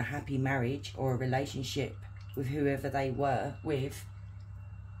happy marriage or a relationship with whoever they were with.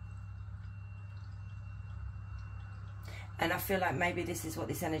 And I feel like maybe this is what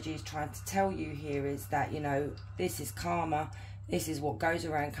this energy is trying to tell you here, is that, you know, this is karma. This is what goes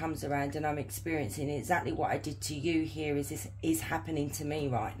around, comes around, and I'm experiencing exactly what I did to you here. This is happening to me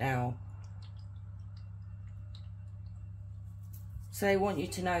right now. So they want you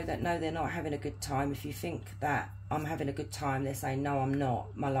to know that, no, they're not having a good time. If you think that I'm having a good time, they're saying, no, I'm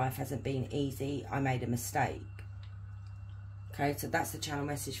not. My life hasn't been easy. I made a mistake. Okay, so that's the channel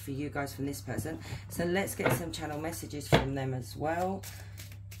message for you guys from this person. So let's get some channel messages from them as well.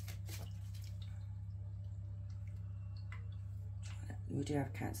 We do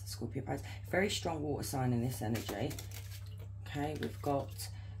have Cancer, Scorpio, Pisces. Very strong water sign in this energy. Okay, we've got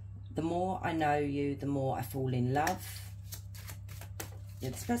the more I know you, the more I fall in love. Yeah,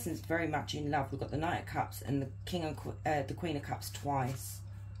 this person's very much in love. We've got the Knight of Cups and the the Queen of Cups twice.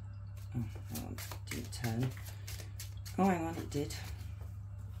 Oh, hang on, didn't turn. Oh, hang on, it did.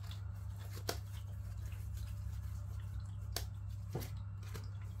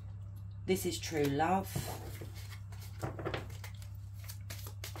 This is true love. Oh,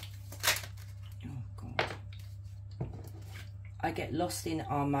 God. I get lost in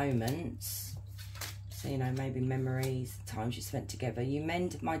our moments. So, you know, maybe memories, times you spent together. You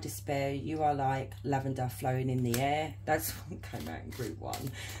mend my despair. You are like lavender flowing in the air. That's what came out in group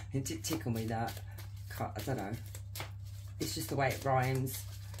 1. It did tickle me, that. I don't know. It's just the way it rhymes.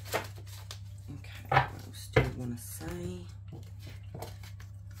 Okay, what else do you want to say?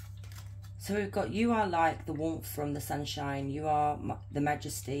 So we've got, you are like the warmth from the sunshine. You are the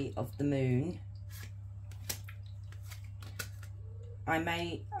majesty of the moon. I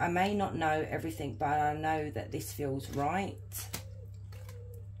may not know everything, but I know that this feels right.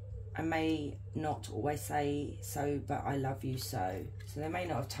 I may not always say so, but I love you so. So they may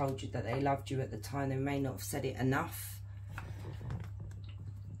not have told you that they loved you at the time. They may not have said it enough.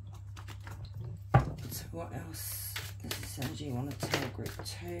 So what else? This is energy you want to tell group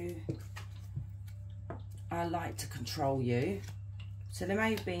 2. I like to control you. So there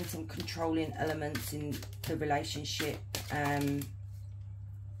may have been some controlling elements in the relationship.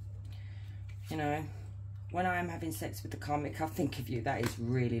 You know, when I am having sex with the karmic, I think of you. That is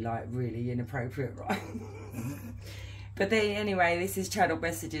really, like, really inappropriate, right? But then, anyway, this is channel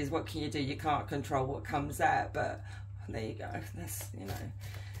messages. What can you do? You can't control what comes out, but there you go. That's, you know,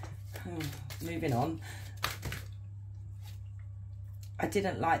 moving on. I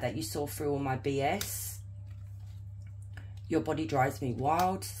didn't like that you saw through all my BS. Your body drives me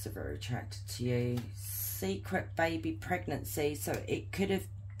wild. So very attracted to you. Secret baby pregnancy. So it could have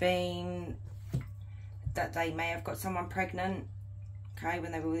been that they may have got someone pregnant, okay,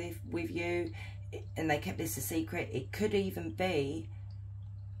 when they were with you, and they kept this a secret. It could even be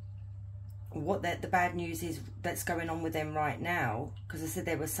what the bad news is that's going on with them right now, because I said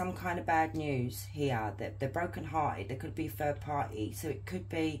there was some kind of bad news here, that they're broken hearted. There could be a third party, so it could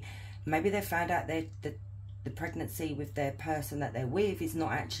be maybe they found out that the pregnancy with their person that they're with is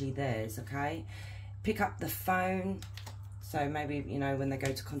not actually theirs. Okay, pick up the phone. So maybe, you know, when they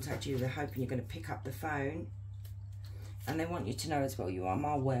go to contact you, they're hoping you're going to pick up the phone. And they want you to know as well, you are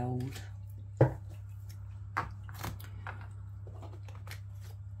my world. Let's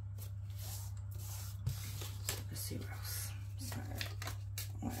see what else. So,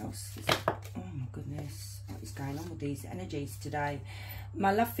 what else is... Oh my goodness. What is going on with these energies today?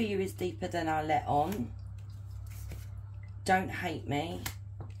 My love for you is deeper than I let on. Don't hate me.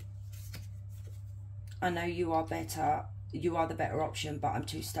 I know you are better. You are the better option, but I'm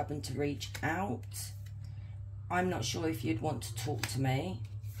too stubborn to reach out. I'm not sure if you'd want to talk to me.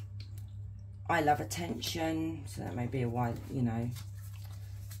 I love attention, so that may be a why, you know.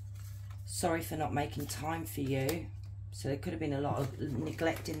 Sorry for not making time for you. So there could have been a lot of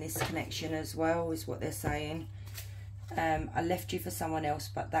neglect in this connection as well, is what they're saying. I left you for someone else,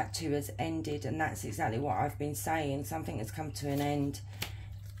 but that too has ended, and that's exactly what I've been saying. Something has come to an end.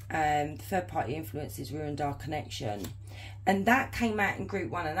 Third party influences ruined our connection, and that came out in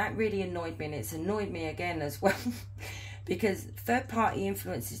group 1, and that really annoyed me, and it's annoyed me again as well. Because third party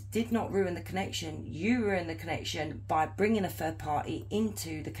influences did not ruin the connection. You ruined the connection by bringing a third party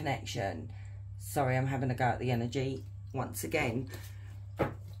into the connection. Sorry, I'm having a go at the energy once again.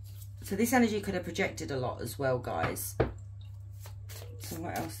 So this energy could have projected a lot as well, guys. So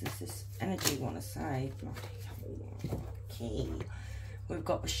what else does this energy want to say? Okay. We've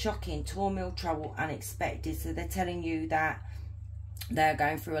got shocking, turmoil, trouble, unexpected. So they're telling you that they're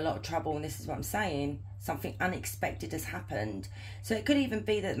going through a lot of trouble, and this is what I'm saying. Something unexpected has happened. So it could even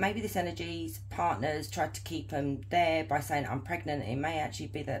be that maybe this energy's partners tried to keep them there by saying, I'm pregnant. It may actually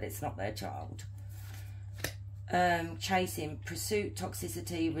be that it's not their child. Chasing, pursuit,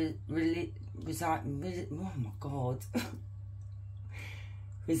 toxicity, oh my God.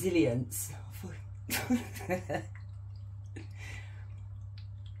 Resilience.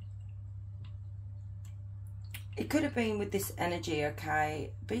 It could have been with this energy,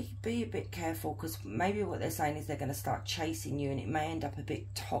 okay? Be a bit careful, because maybe what they're saying is they're going to start chasing you, and it may end up a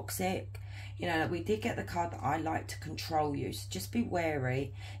bit toxic. You know, we did get the card that I like to control you, so just be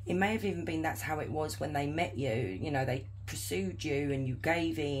wary. It may have even been that's how it was when they met you. You know, they pursued you and you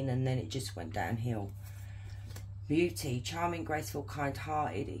gave in, and then it just went downhill. Beauty, charming, graceful,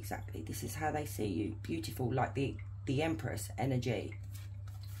 kind-hearted. Exactly, this is how they see you. Beautiful, like the Empress energy.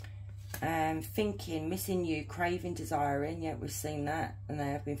 Thinking, missing you, craving, desiring. Yeah, we've seen that, and they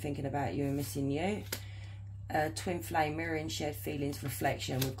have been thinking about you and missing you. Twin flame, mirroring, shared feelings,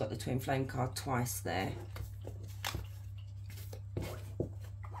 reflection. We've got the twin flame card twice there.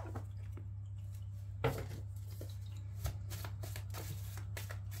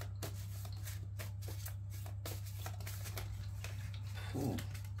 Ooh.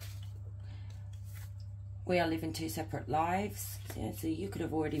 We are living two separate lives. Yeah, so you could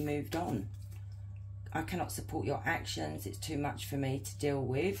have already moved on. I cannot support your actions. It's too much for me to deal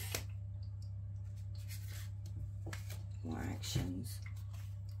with. What actions?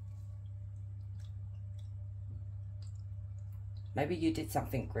 Maybe you did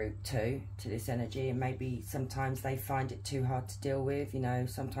something group two to this energy, and maybe sometimes they find it too hard to deal with. You know,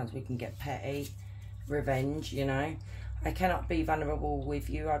 sometimes we can get petty, revenge, you know. I cannot be vulnerable with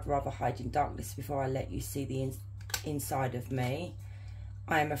you. I'd rather hide in darkness before I let you see the inside of me.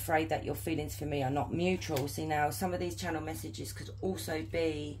 I am afraid that your feelings for me are not mutual. See, now some of these channel messages could also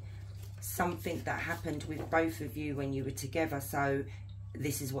be something that happened with both of you when you were together. So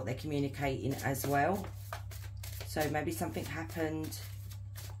this is what they're communicating as well. So maybe something happened.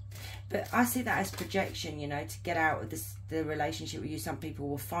 But I see that as projection, you know, to get out of the relationship with you. Some people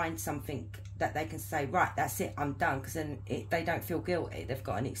will find something that they can say, right, that's it, I'm done. Because then they don't feel guilty. They've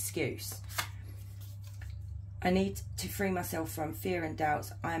got an excuse. I need to free myself from fear and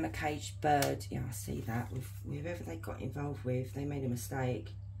doubts. I am a caged bird. Yeah, I see that. With whoever they got involved with, they made a mistake.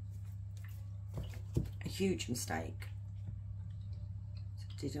 A huge mistake.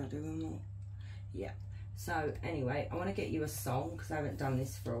 Did I do one more? Yeah. So anyway, I want to get you a song because I haven't done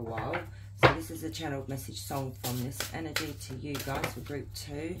this for a while. So this is a channeled message song from this energy to you guys for group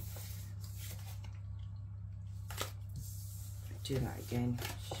 2. Do that again.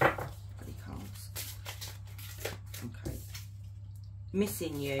 Bloody cards. Okay.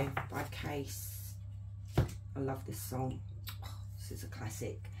 Missing You by Case. I love this song. Oh, this is a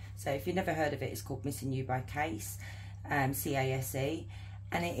classic. So if you've never heard of it, it's called Missing You by Case. C-A-S-E.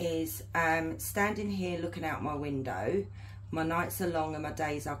 And it is, standing here looking out my window. My nights are long and my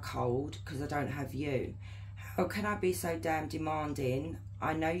days are cold because I don't have you. How can I be so damn demanding?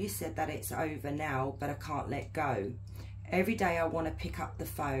 I know you said that it's over now, but I can't let go. Every day I want to pick up the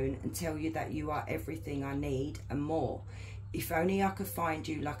phone and tell you that you are everything I need and more. If only I could find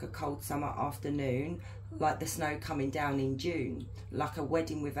you like a cold summer afternoon, like the snow coming down in June, like a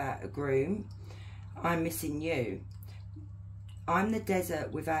wedding without a groom. I'm missing you. I'm the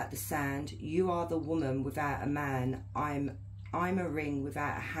desert without the sand. You are the woman without a man. I'm a ring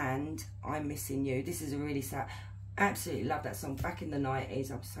without a hand. I'm missing you. This is a really sad. Absolutely love that song. Back in the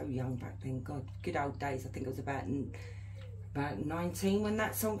 90s, I was so young back then. God, good old days. I think it was about 19 when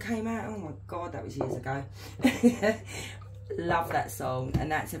that song came out. Oh my God, that was years ago. Love that song,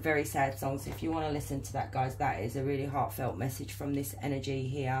 and that's a very sad song. So if you want to listen to that, guys, that is a really heartfelt message from this energy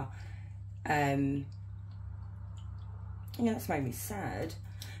here. Yeah, that's made me sad.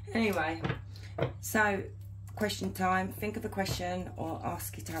 Anyway, so question time. Think of a question or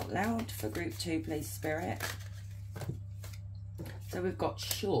ask it out loud for group 2, please, Spirit. So we've got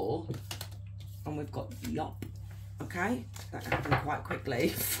sure and we've got yup. Okay, that happened quite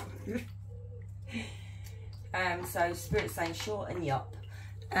quickly. So Spirit's saying sure and yup.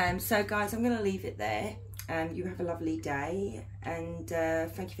 So guys, I'm going to leave it there. You have a lovely day, and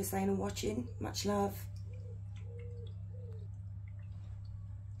thank you for staying and watching. Much love.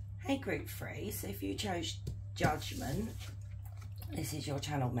 Hey group 3, so if you chose judgment, this is your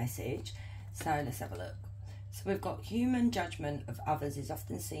channel message. So let's have a look. So we've got human judgment of others is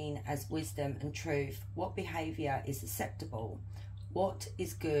often seen as wisdom and truth. What behaviour is acceptable? What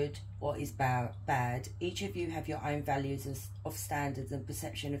is good? What is bad? Each of you have your own values of standards and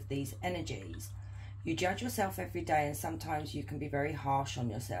perception of these energies. You judge yourself every day, and sometimes you can be very harsh on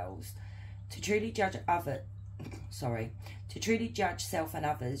yourselves. To truly judge self and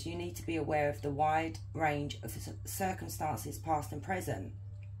others, you need to be aware of the wide range of circumstances, past and present.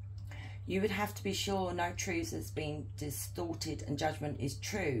 You would have to be sure no truth has been distorted and judgment is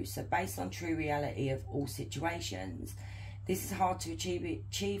true, so based on true reality of all situations. This is hard to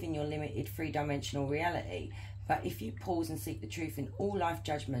achieve in your limited three-dimensional reality, but if you pause and seek the truth in all life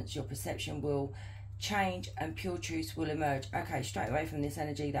judgments, your perception will change and pure truth will emerge. Okay, straight away from this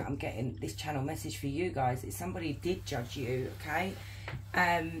energy that I'm getting, this channel message for you guys is somebody did judge you, okay?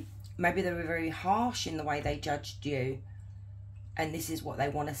 maybe they were very harsh in the way they judged you, and this is what they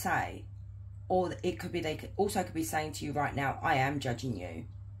want to say. Or it could be, they could also be saying to you right now, I am judging you.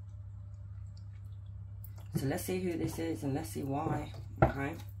 So let's see who this is and let's see why.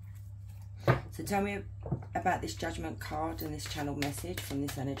 Okay. So tell me about this judgment card and this channel message from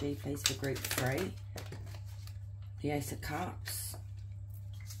this energy, please, for group 3. The Ace of Cups.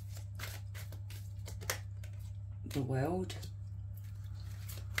 The World.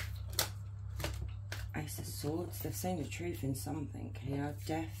 Ace of Swords. They've seen the truth in something here.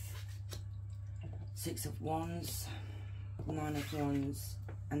 Death. 6 of Wands. 9 of Wands.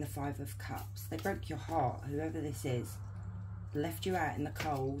 And the 5 of Cups. They broke your heart, whoever this is. Left you out in the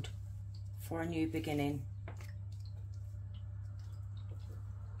cold for a new beginning.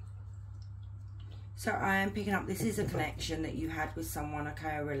 So I am picking up, this is a connection that you had with someone,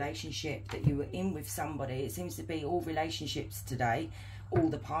 okay, a relationship that you were in with somebody. It seems to be all relationships today, all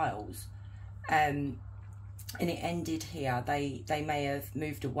the piles. And it ended here. They may have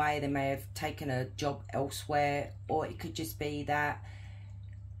moved away, they may have taken a job elsewhere, or it could just be that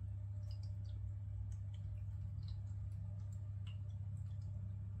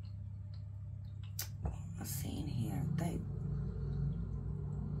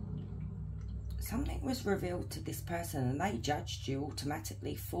something was revealed to this person and they judged you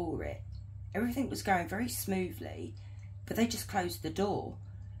automatically for it. Everything was going very smoothly, but they just closed the door.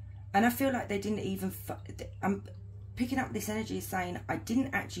 And I feel like they didn't even... I'm picking up this energy saying, I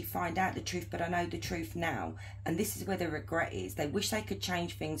didn't actually find out the truth, but I know the truth now. And this is where the regret is. They wish they could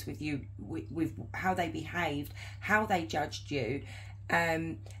change things with you, with how they behaved, how they judged you.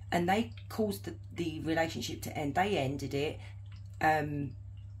 And they caused the relationship to end. They ended it.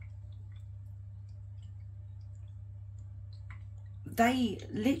 They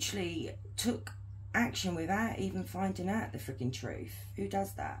literally took action without even finding out the freaking truth. Who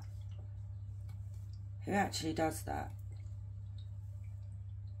does that? Who actually does that?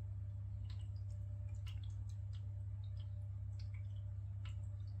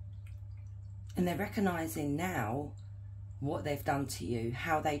 And they're recognising now what they've done to you,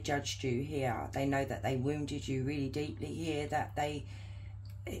 how they judged you here. They know that they wounded you really deeply here, that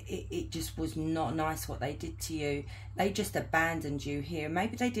it just was not nice what they did to you. They just abandoned you here.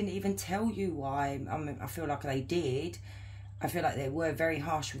 Maybe they didn't even tell you why. I mean, I feel like they did. I feel like they were very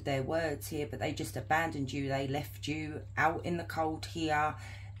harsh with their words here, but they just abandoned you. They left you out in the cold here.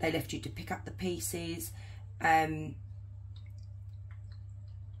 They left you to pick up the pieces. I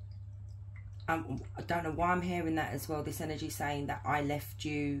don't know why I'm hearing that as well. This energy saying that I left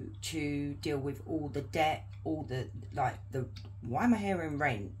you to deal with all the debt, all the, why am I hearing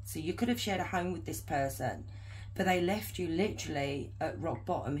rent? So you could have shared a home with this person, but they left you literally at rock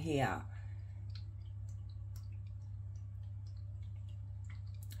bottom here.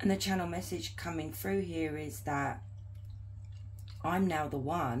 And the channel message coming through here is that I'm now the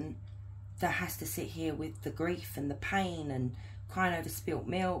one that has to sit here with the grief and the pain and crying over spilt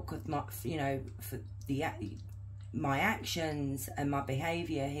milk of my, you know, for my actions and my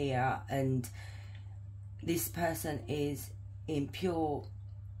behaviour here. And this person is in pure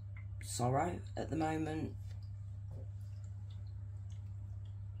sorrow at the moment.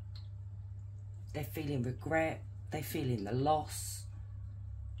 They're feeling regret. They're feeling the loss.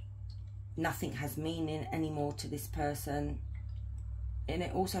 Nothing has meaning anymore to this person. And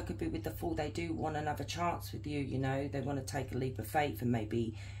it also could be with the Fool. They do want another chance with you, you know. They want to take a leap of faith and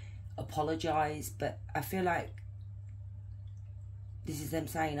maybe apologise. But I feel like this is them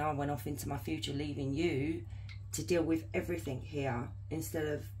saying, I went off into my future, leaving you to deal with everything here instead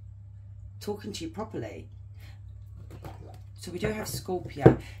of talking to you properly. So we do have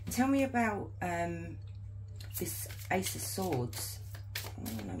Scorpio. Tell me about this Ace of Swords. I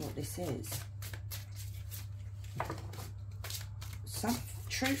don't know what this is. Some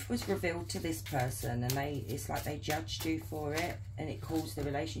truth was revealed to this person and it's like they judged you for it and it caused the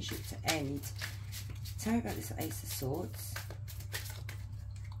relationship to end. Tell me about this Ace of Swords.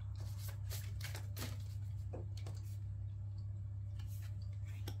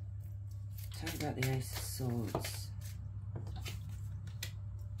 Tell me about the Ace of Swords.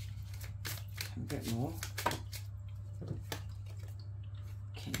 A bit more.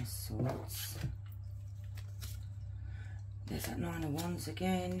 King of Swords. There's that Nine of Wands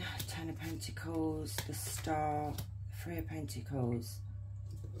again, Ten of Pentacles, the Star, Three of Pentacles,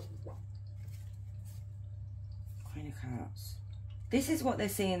 Queen of Cups. This is what they're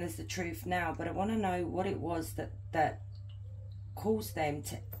seeing as the truth now, but I want to know what it was that caused them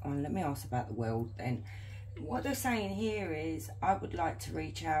to... Oh, let me ask about the World then. What they're saying here is, I would like to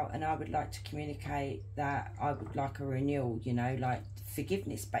reach out and I would like to communicate that I would like a renewal, you know, like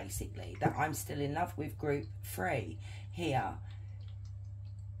forgiveness, basically, that I'm still in love with group 3 here.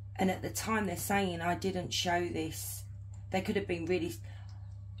 And at the time they're saying I didn't show this, they could have been really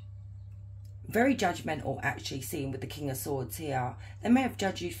very judgmental, actually, seeing with the King of Swords here. They may have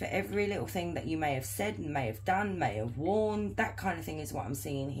judged you for every little thing that you may have said and may have done, may have worn. That kind of thing is what I'm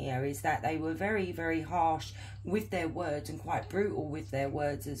seeing here, is that they were very, very harsh with their words and quite brutal with their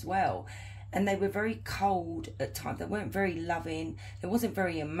words as well. And they were very cold at times. They weren't very loving. They wasn't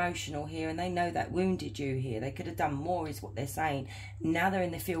very emotional here, and they know that wounded you here. They could have done more, is what they're saying. Now they're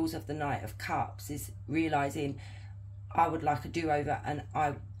in the feels of the Knight of Cups, is realising, I would like a do-over, and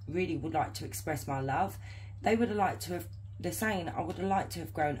I really would like to express my love. They would have liked to have, they're saying, I would have liked to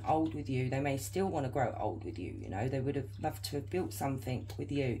have grown old with you. They may still want to grow old with you, you know. They would have loved to have built something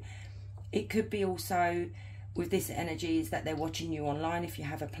with you. It could be also with this energy is that they're watching you online. If you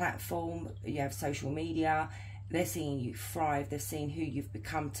have a platform, you have social media, they're seeing you thrive. They're seeing who you've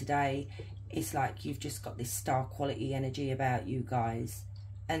become today. It's like you've just got this star quality energy about you guys,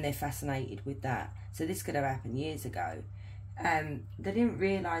 and they're fascinated with that. So this could have happened years ago. They didn't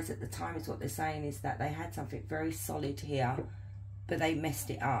realise at the time, is what they're saying, is that they had something very solid here, but they messed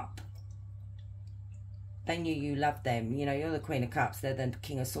it up. They knew you loved them. You know, you're the Queen of Cups, they're the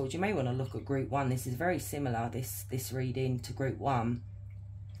King of Swords. You may want to look at group 1. This is very similar, this reading, to group 1.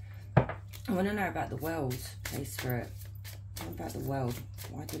 I want to know about the world, please, Spirit. What about the world?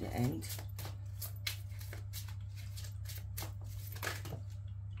 Why did it end?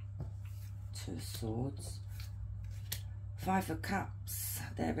 Two of Swords. 5 of Cups,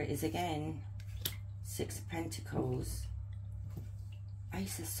 there it is again. 6 of Pentacles.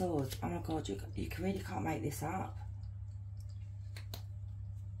 Ace of Swords. Oh my God, you really can't make this up.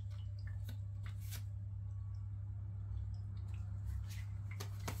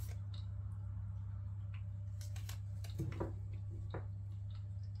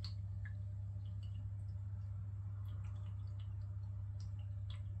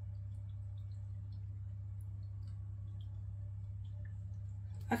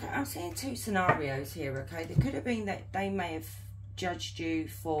 Okay, I'm seeing 2 scenarios here, okay? There could have been that they may have judged you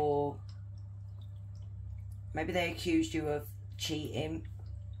for, maybe they accused you of cheating,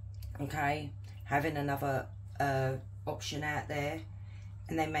 okay? Having another option out there.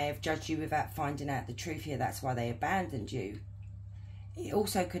 And they may have judged you without finding out the truth here. That's why they abandoned you. It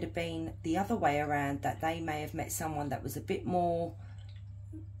also could have been the other way around, that they may have met someone that was a bit more,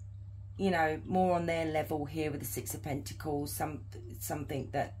 you know, more on their level here with the 6 of Pentacles. Something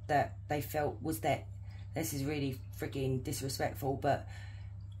that they felt was that, this is really freaking disrespectful, but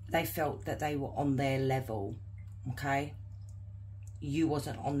they felt that they were on their level, okay? You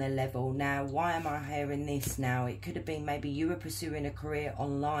wasn't on their level. Now, why am I hearing this now? It could have been maybe you were pursuing a career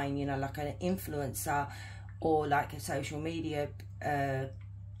online, you know, like an influencer or like a social media,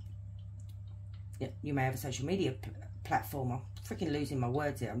 you may have a social media platform. I'm freaking losing my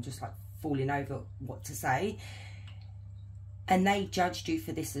words here. I'm just like falling over what to say. And they judged you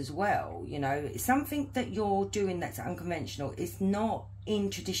for this as well. You know, it's something that you're doing that's unconventional. It's not in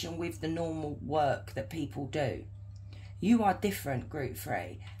tradition with the normal work that people do. You are different, group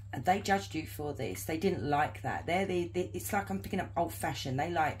 3. And they judged you for this. They didn't like that. It's like I'm picking up old-fashioned.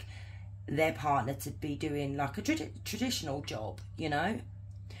 They like their partner to be doing like a traditional job, you know.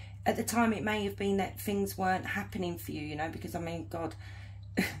 At the time, it may have been that things weren't happening for you, you know, because, I mean, God,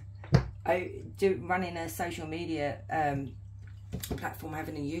 running a social media platform,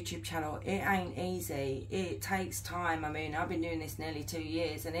 having a YouTube channel, it ain't easy. It takes time. I mean, I've been doing this nearly 2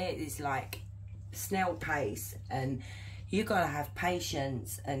 years, and it is like snail pace, and you got to have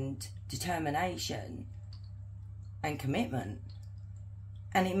patience and determination and commitment.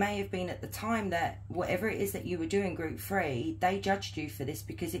 And it may have been at the time that whatever it is that you were doing, group 3, they judged you for this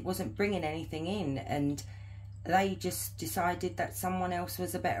because it wasn't bringing anything in, and they just decided that someone else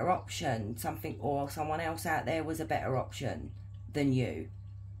was a better option, or someone else out there was a better option than you.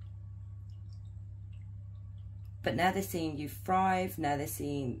 But now they're seeing you thrive. Now they're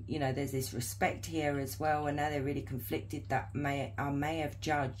seeing, you know, there's this respect here as well, and now they're really conflicted that I may have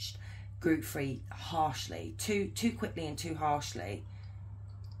judged group 3 harshly, too quickly and too harshly.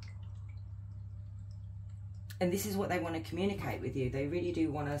 And this is what they want to communicate with you. They really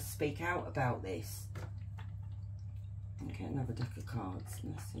do want to speak out about this. Okay, another deck of cards.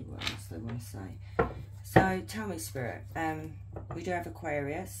 Let's see what else they want to say. So, tell me, Spirit. We do have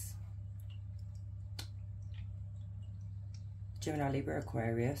Aquarius, Gemini, Libra,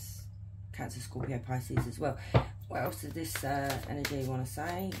 Aquarius, Cancer, Scorpio, Pisces as well. What else does this energy want to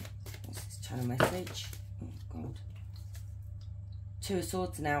say? What's this channel message? Oh, God. 2 of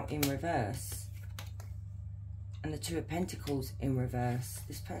Swords now in reverse. And the Two of Pentacles in reverse.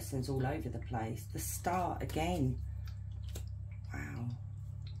 This person's all over the place. The Star again. Wow.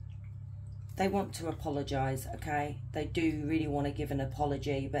 They want to apologise, okay? They do really want to give an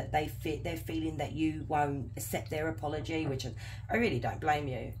apology, but they're feeling that you won't accept their apology, which I really don't blame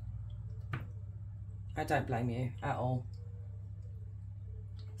you. I don't blame you at all.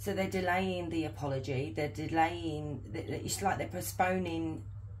 So they're delaying the apology. They're delaying, it's like they're postponing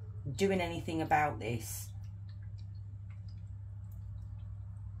doing anything about this.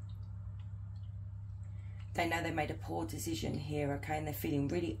 They know they made a poor decision here, okay, and they're feeling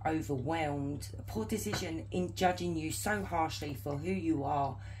really overwhelmed. A poor decision in judging you so harshly for who you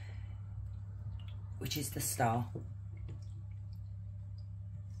are, which is the Star.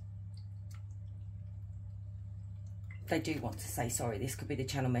 They do want to say sorry. This could be the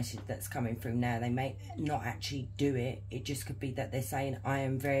channel message that's coming through now. They may not actually do it. It just could be that they're saying, I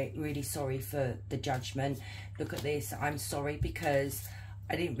am really sorry for the judgment. Look at this. I'm sorry because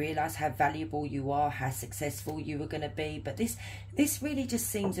I didn't realise how valuable you are, how successful you were going to be. But this really just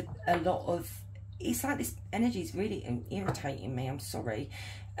seems a lot of... It's like this energy is really irritating me. I'm sorry.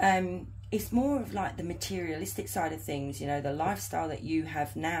 It's more of like the materialistic side of things, you know, the lifestyle that you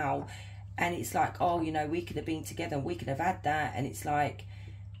have now. And it's like, oh, you know, we could have been together and we could have had that. And it's like,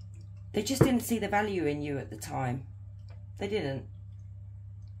 they just didn't see the value in you at the time. They didn't.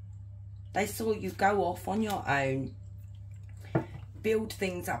 They saw you go off on your own, build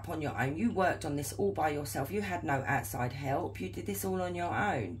things up on your own. You worked on this all by yourself. You had no outside help. You did this all on your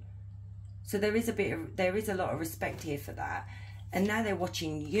own. So there is a lot of respect here for that. And now they're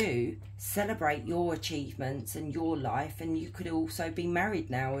watching you celebrate your achievements and your life. And you could also be married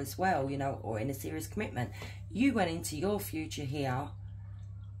now as well, you know, or in a serious commitment. You went into your future here.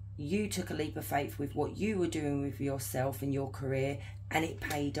 You took a leap of faith with what you were doing with yourself and your career. And it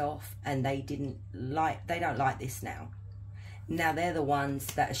paid off. And they don't like this now. Now they're the ones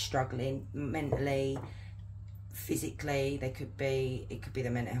that are struggling mentally, physically. It could be the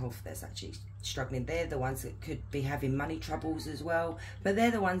mental health that's actually struggling. They're the ones that could be having money troubles as well, but they're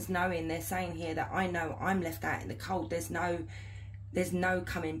the ones knowing, they're saying here that I know I'm left out in the cold. There's no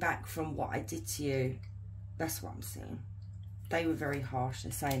coming back from what I did to you. That's what I'm seeing. They were very harsh.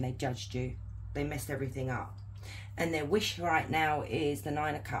 They're saying they judged you, they messed everything up, and their wish right now is the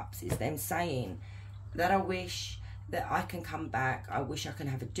Nine of Cups. Is them saying that I wish that I can come back, I wish I can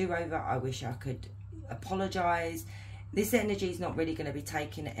have a do-over, I wish I could apologize. This energy is not really going to be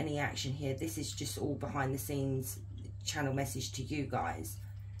taking any action here. This is just all behind the scenes channel message to you guys.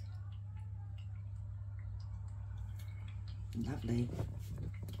 Lovely.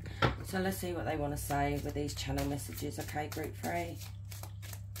 So let's see what they want to say with these channel messages. Okay, group 3.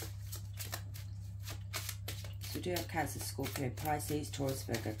 So we do have Cancer, Scorpio, Pisces, Taurus,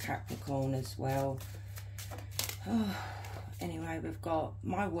 Virgo, Capricorn as well. Oh, anyway, we've got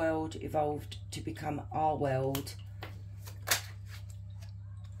my world evolved to become our world.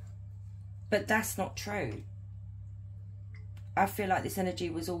 But that's not true. I feel like this energy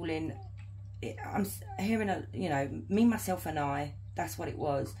was all in... I'm hearing, you know, me, myself and I. That's what it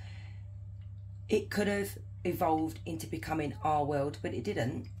was. It could have evolved into becoming our world, but it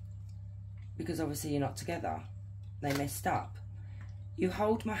didn't. Because obviously you're not together. They messed up. You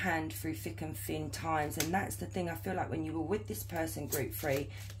hold my hand through thick and thin times. And that's the thing. I feel like when you were with this person, group 3,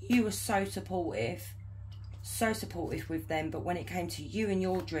 you were so supportive. So supportive with them, but when it came to you and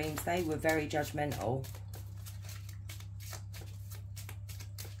your dreams, they were very judgmental.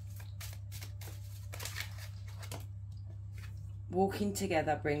 Walking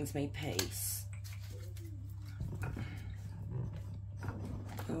together brings me peace.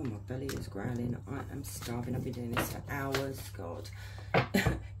 Oh, my belly is growling. I am starving. I've been doing this for hours. God.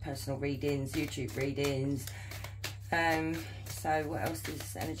 Personal readings, YouTube readings. So what else does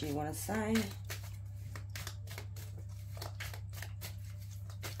this energy want to say?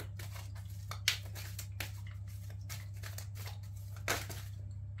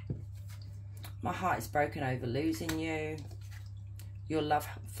 My heart is broken over losing you. Your love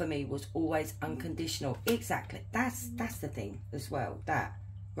for me was always unconditional. Exactly. That's the thing as well. That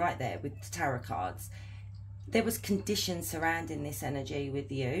right there with the tarot cards. There was conditions surrounding this energy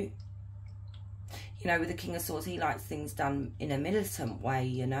with you. You know, with the King of Swords, he likes things done in a militant way,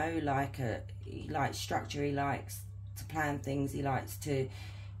 you know, he likes structure, he likes to plan things, he likes to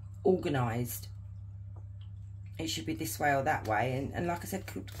organised. It should be this way or that way, and like I said,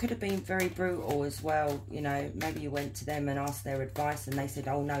 could have been very brutal as well. You know, maybe you went to them and asked their advice and they said,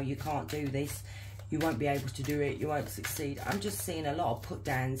 oh no, you can't do this, you won't be able to do it, you won't succeed. I'm just seeing a lot of put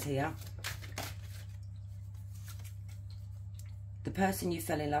downs here. The person you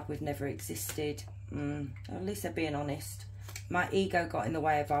fell in love with never existed. At least they're being honest. My ego got in the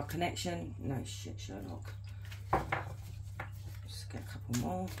way of our connection. No shit, Sherlock. Just get a couple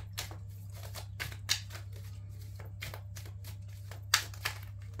more.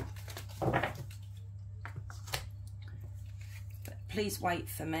 Please wait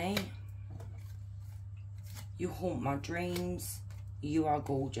for me. You haunt my dreams. You are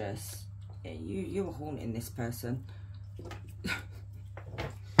gorgeous. Yeah, you are haunting this person.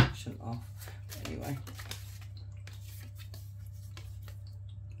 Shouldn't laugh. Anyway.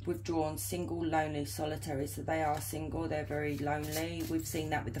 Withdrawn, single, lonely, solitary. So they are single. They're very lonely. We've seen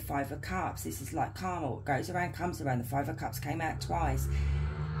that with the Five of Cups. This is like karma. What goes around comes around. The Five of Cups came out twice.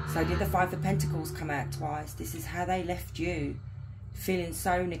 So did the Five of Pentacles come out twice. This is how they left you. Feeling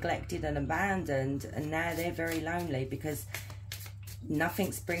so neglected and abandoned, and now they're very lonely because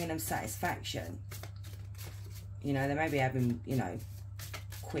nothing's bringing them satisfaction. You know, they may be having, you know,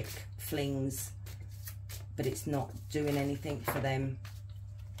 quick flings, but it's not doing anything for them.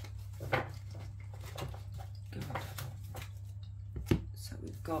 God. So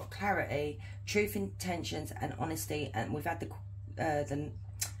we've got clarity, truth, intentions, and honesty, and we've had the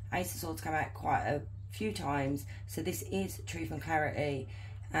Ace of Swords come out quite a few times. So this is truth and clarity.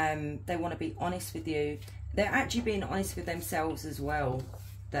 They want to be honest with you. They're actually being honest with themselves as well,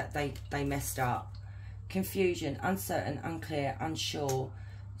 that they messed up. Confusion, uncertain, unclear, unsure.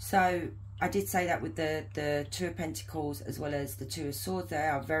 So I did say that with the Two of Pentacles as well as the Two of Swords. They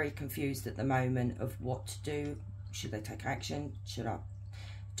are very confused at the moment of what to do. Should they take action? Should I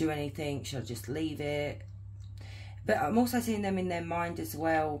do anything? Should I just leave it? But I'm also seeing them in their mind as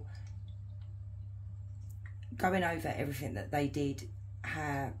well, going over everything that they did,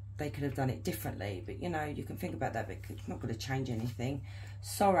 how they could have done it differently. But you know, you can think about that, but it's not going to change anything.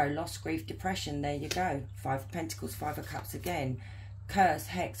 Sorrow, loss, grief, depression. There you go. Five of Pentacles, Five of Cups again. Curse,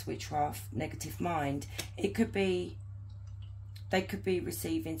 hex, witchcraft, negative mind. It could be, they could be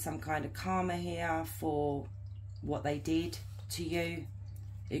receiving some kind of karma here for what they did to you.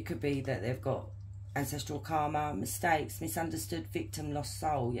 It could be that they've got ancestral karma, mistakes, misunderstood, victim, lost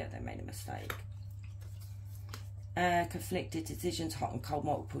soul. Yeah, they made a mistake. Conflicted decisions, hot and cold,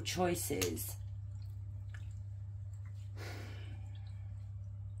 multiple choices.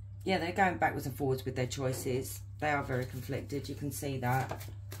 Yeah, they're going backwards and forwards with their choices. They are very conflicted. You can see that.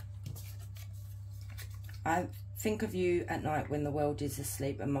 I think of you at night when the world is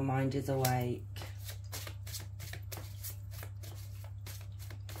asleep and my mind is awake.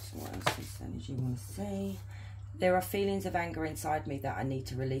 So what else is energy you want to see? There are feelings of anger inside me that I need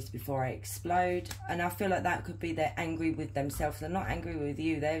to release before I explode. And I feel like that could be they're angry with themselves. They're not angry with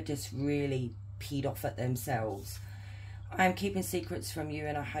you. They're just really peed off at themselves. I am keeping secrets from you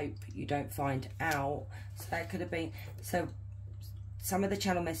and I hope you don't find out. So that could have been... So some of the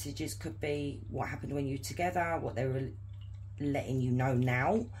channel messages could be what happened when you were together, what they were letting you know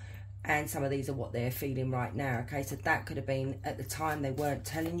now. And some of these are what they're feeling right now. Okay, so that could have been at the time they weren't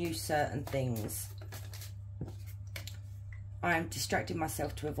telling you certain things. I am distracting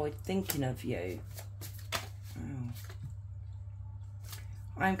myself to avoid thinking of you. Oh.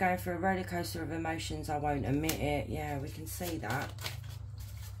 I'm going through a roller coaster of emotions. I won't admit it. Yeah, we can see that.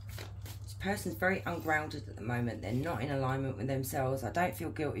 This person's very ungrounded at the moment. They're not in alignment with themselves. I don't feel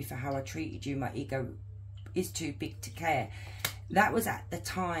guilty for how I treated you. My ego is too big to care. That was at the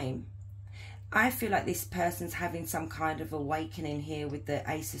time. I feel like this person's having some kind of awakening here with the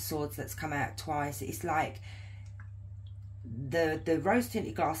Ace of Swords that's come out twice. It's like the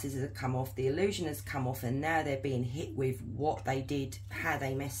rose-tinted glasses have come off, the illusion has come off, and now they're being hit with what they did, how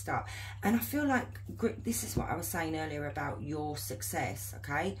they messed up. And I feel like this is what I was saying earlier about your success,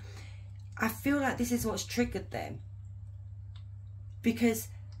 okay? I feel like this is what's triggered them, because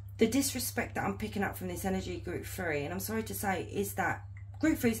the disrespect that I'm picking up from this energy group 3, and I'm sorry to say, is that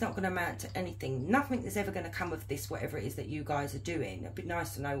group 3 is not going to amount to anything. Nothing is ever going to come of this, whatever it is that you guys are doing. It'd be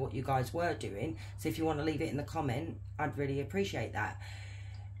nice to know what you guys were doing. So if you want to leave it in the comment, I'd really appreciate that.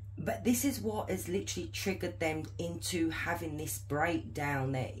 But this is what has literally triggered them into having this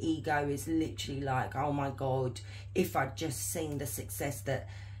breakdown. Their ego is literally like, oh my God, if I'd just seen the success that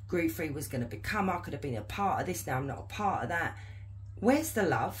group 3 was going to become, I could have been a part of this. Now I'm not a part of that. Where's the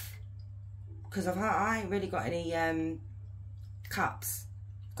love? Because I ain't really got any cups.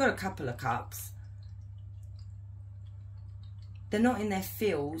 Got a couple of cups. They're not in their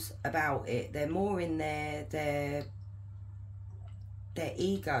feels about it. They're more in their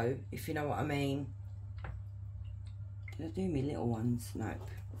ego, if you know what I mean. Did I do me little ones? Nope.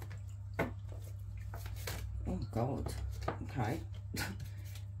 Oh God. Okay.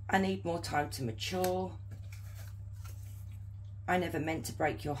 I need more time to mature. I never meant to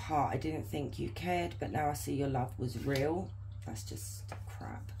break your heart. I didn't think you cared, but now I see your love was real. That's just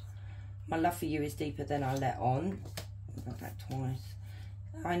crap. My love for you is deeper than I let on. I've got that twice.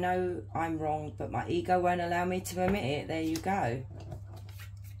 I know I'm wrong, but my ego won't allow me to admit it. There you go.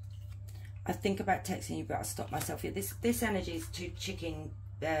 I think about texting you, but I stop myself here. This energy is too chicken,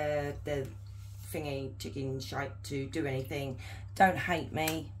 the thingy, chicken shite to do anything. Don't hate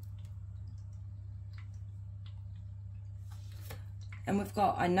me. And we've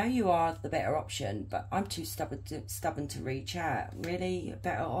got, I know you are the better option, but I'm too stubborn to reach out. Really? A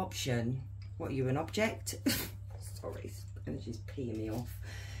better option? What, are you an object? Sorry, energy's peeing me off.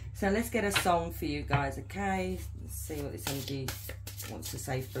 So let's get a song for you guys, okay? Let's see what this energy wants to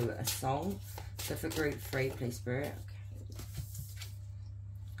say through a song. So for group 3, please, Spirit.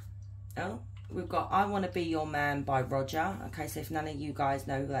 Okay. Oh, we've got I Want to Be Your Man by Roger. Okay, so if none of you guys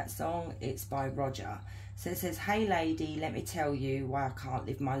know that song, it's by Roger. So it says, hey lady, let me tell you why I can't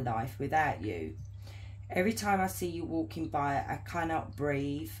live my life without you. Every time I see you walking by, I cannot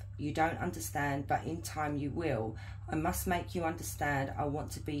breathe. You don't understand, but in time you will. I must make you understand. I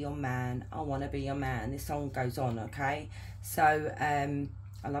want to be your man. I want to be your man. This song goes on, okay? So,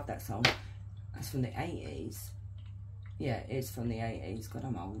 I love that song. That's from the 80s. Yeah, it is from the 80s. God,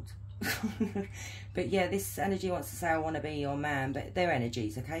 I'm old. But yeah, this energy wants to say, I want to be your man. But they're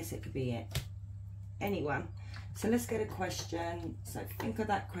energies, okay? So it could be anyone. So let's get a question. So think of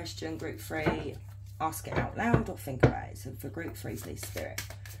that question, group 3. Ask it out loud or think about it. So for group 3, please, Spirit.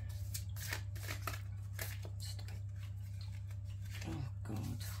 Oh,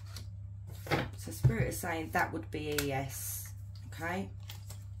 God. So Spirit is saying that would be a yes. Okay?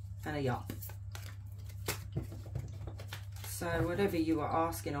 And a yup. So whatever you were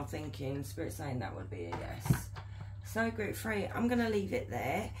asking or thinking, Spirit saying that would be a yes. So group 3, I'm going to leave it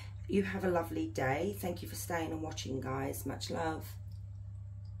there. You have a lovely day. Thank you for staying and watching, guys. Much love.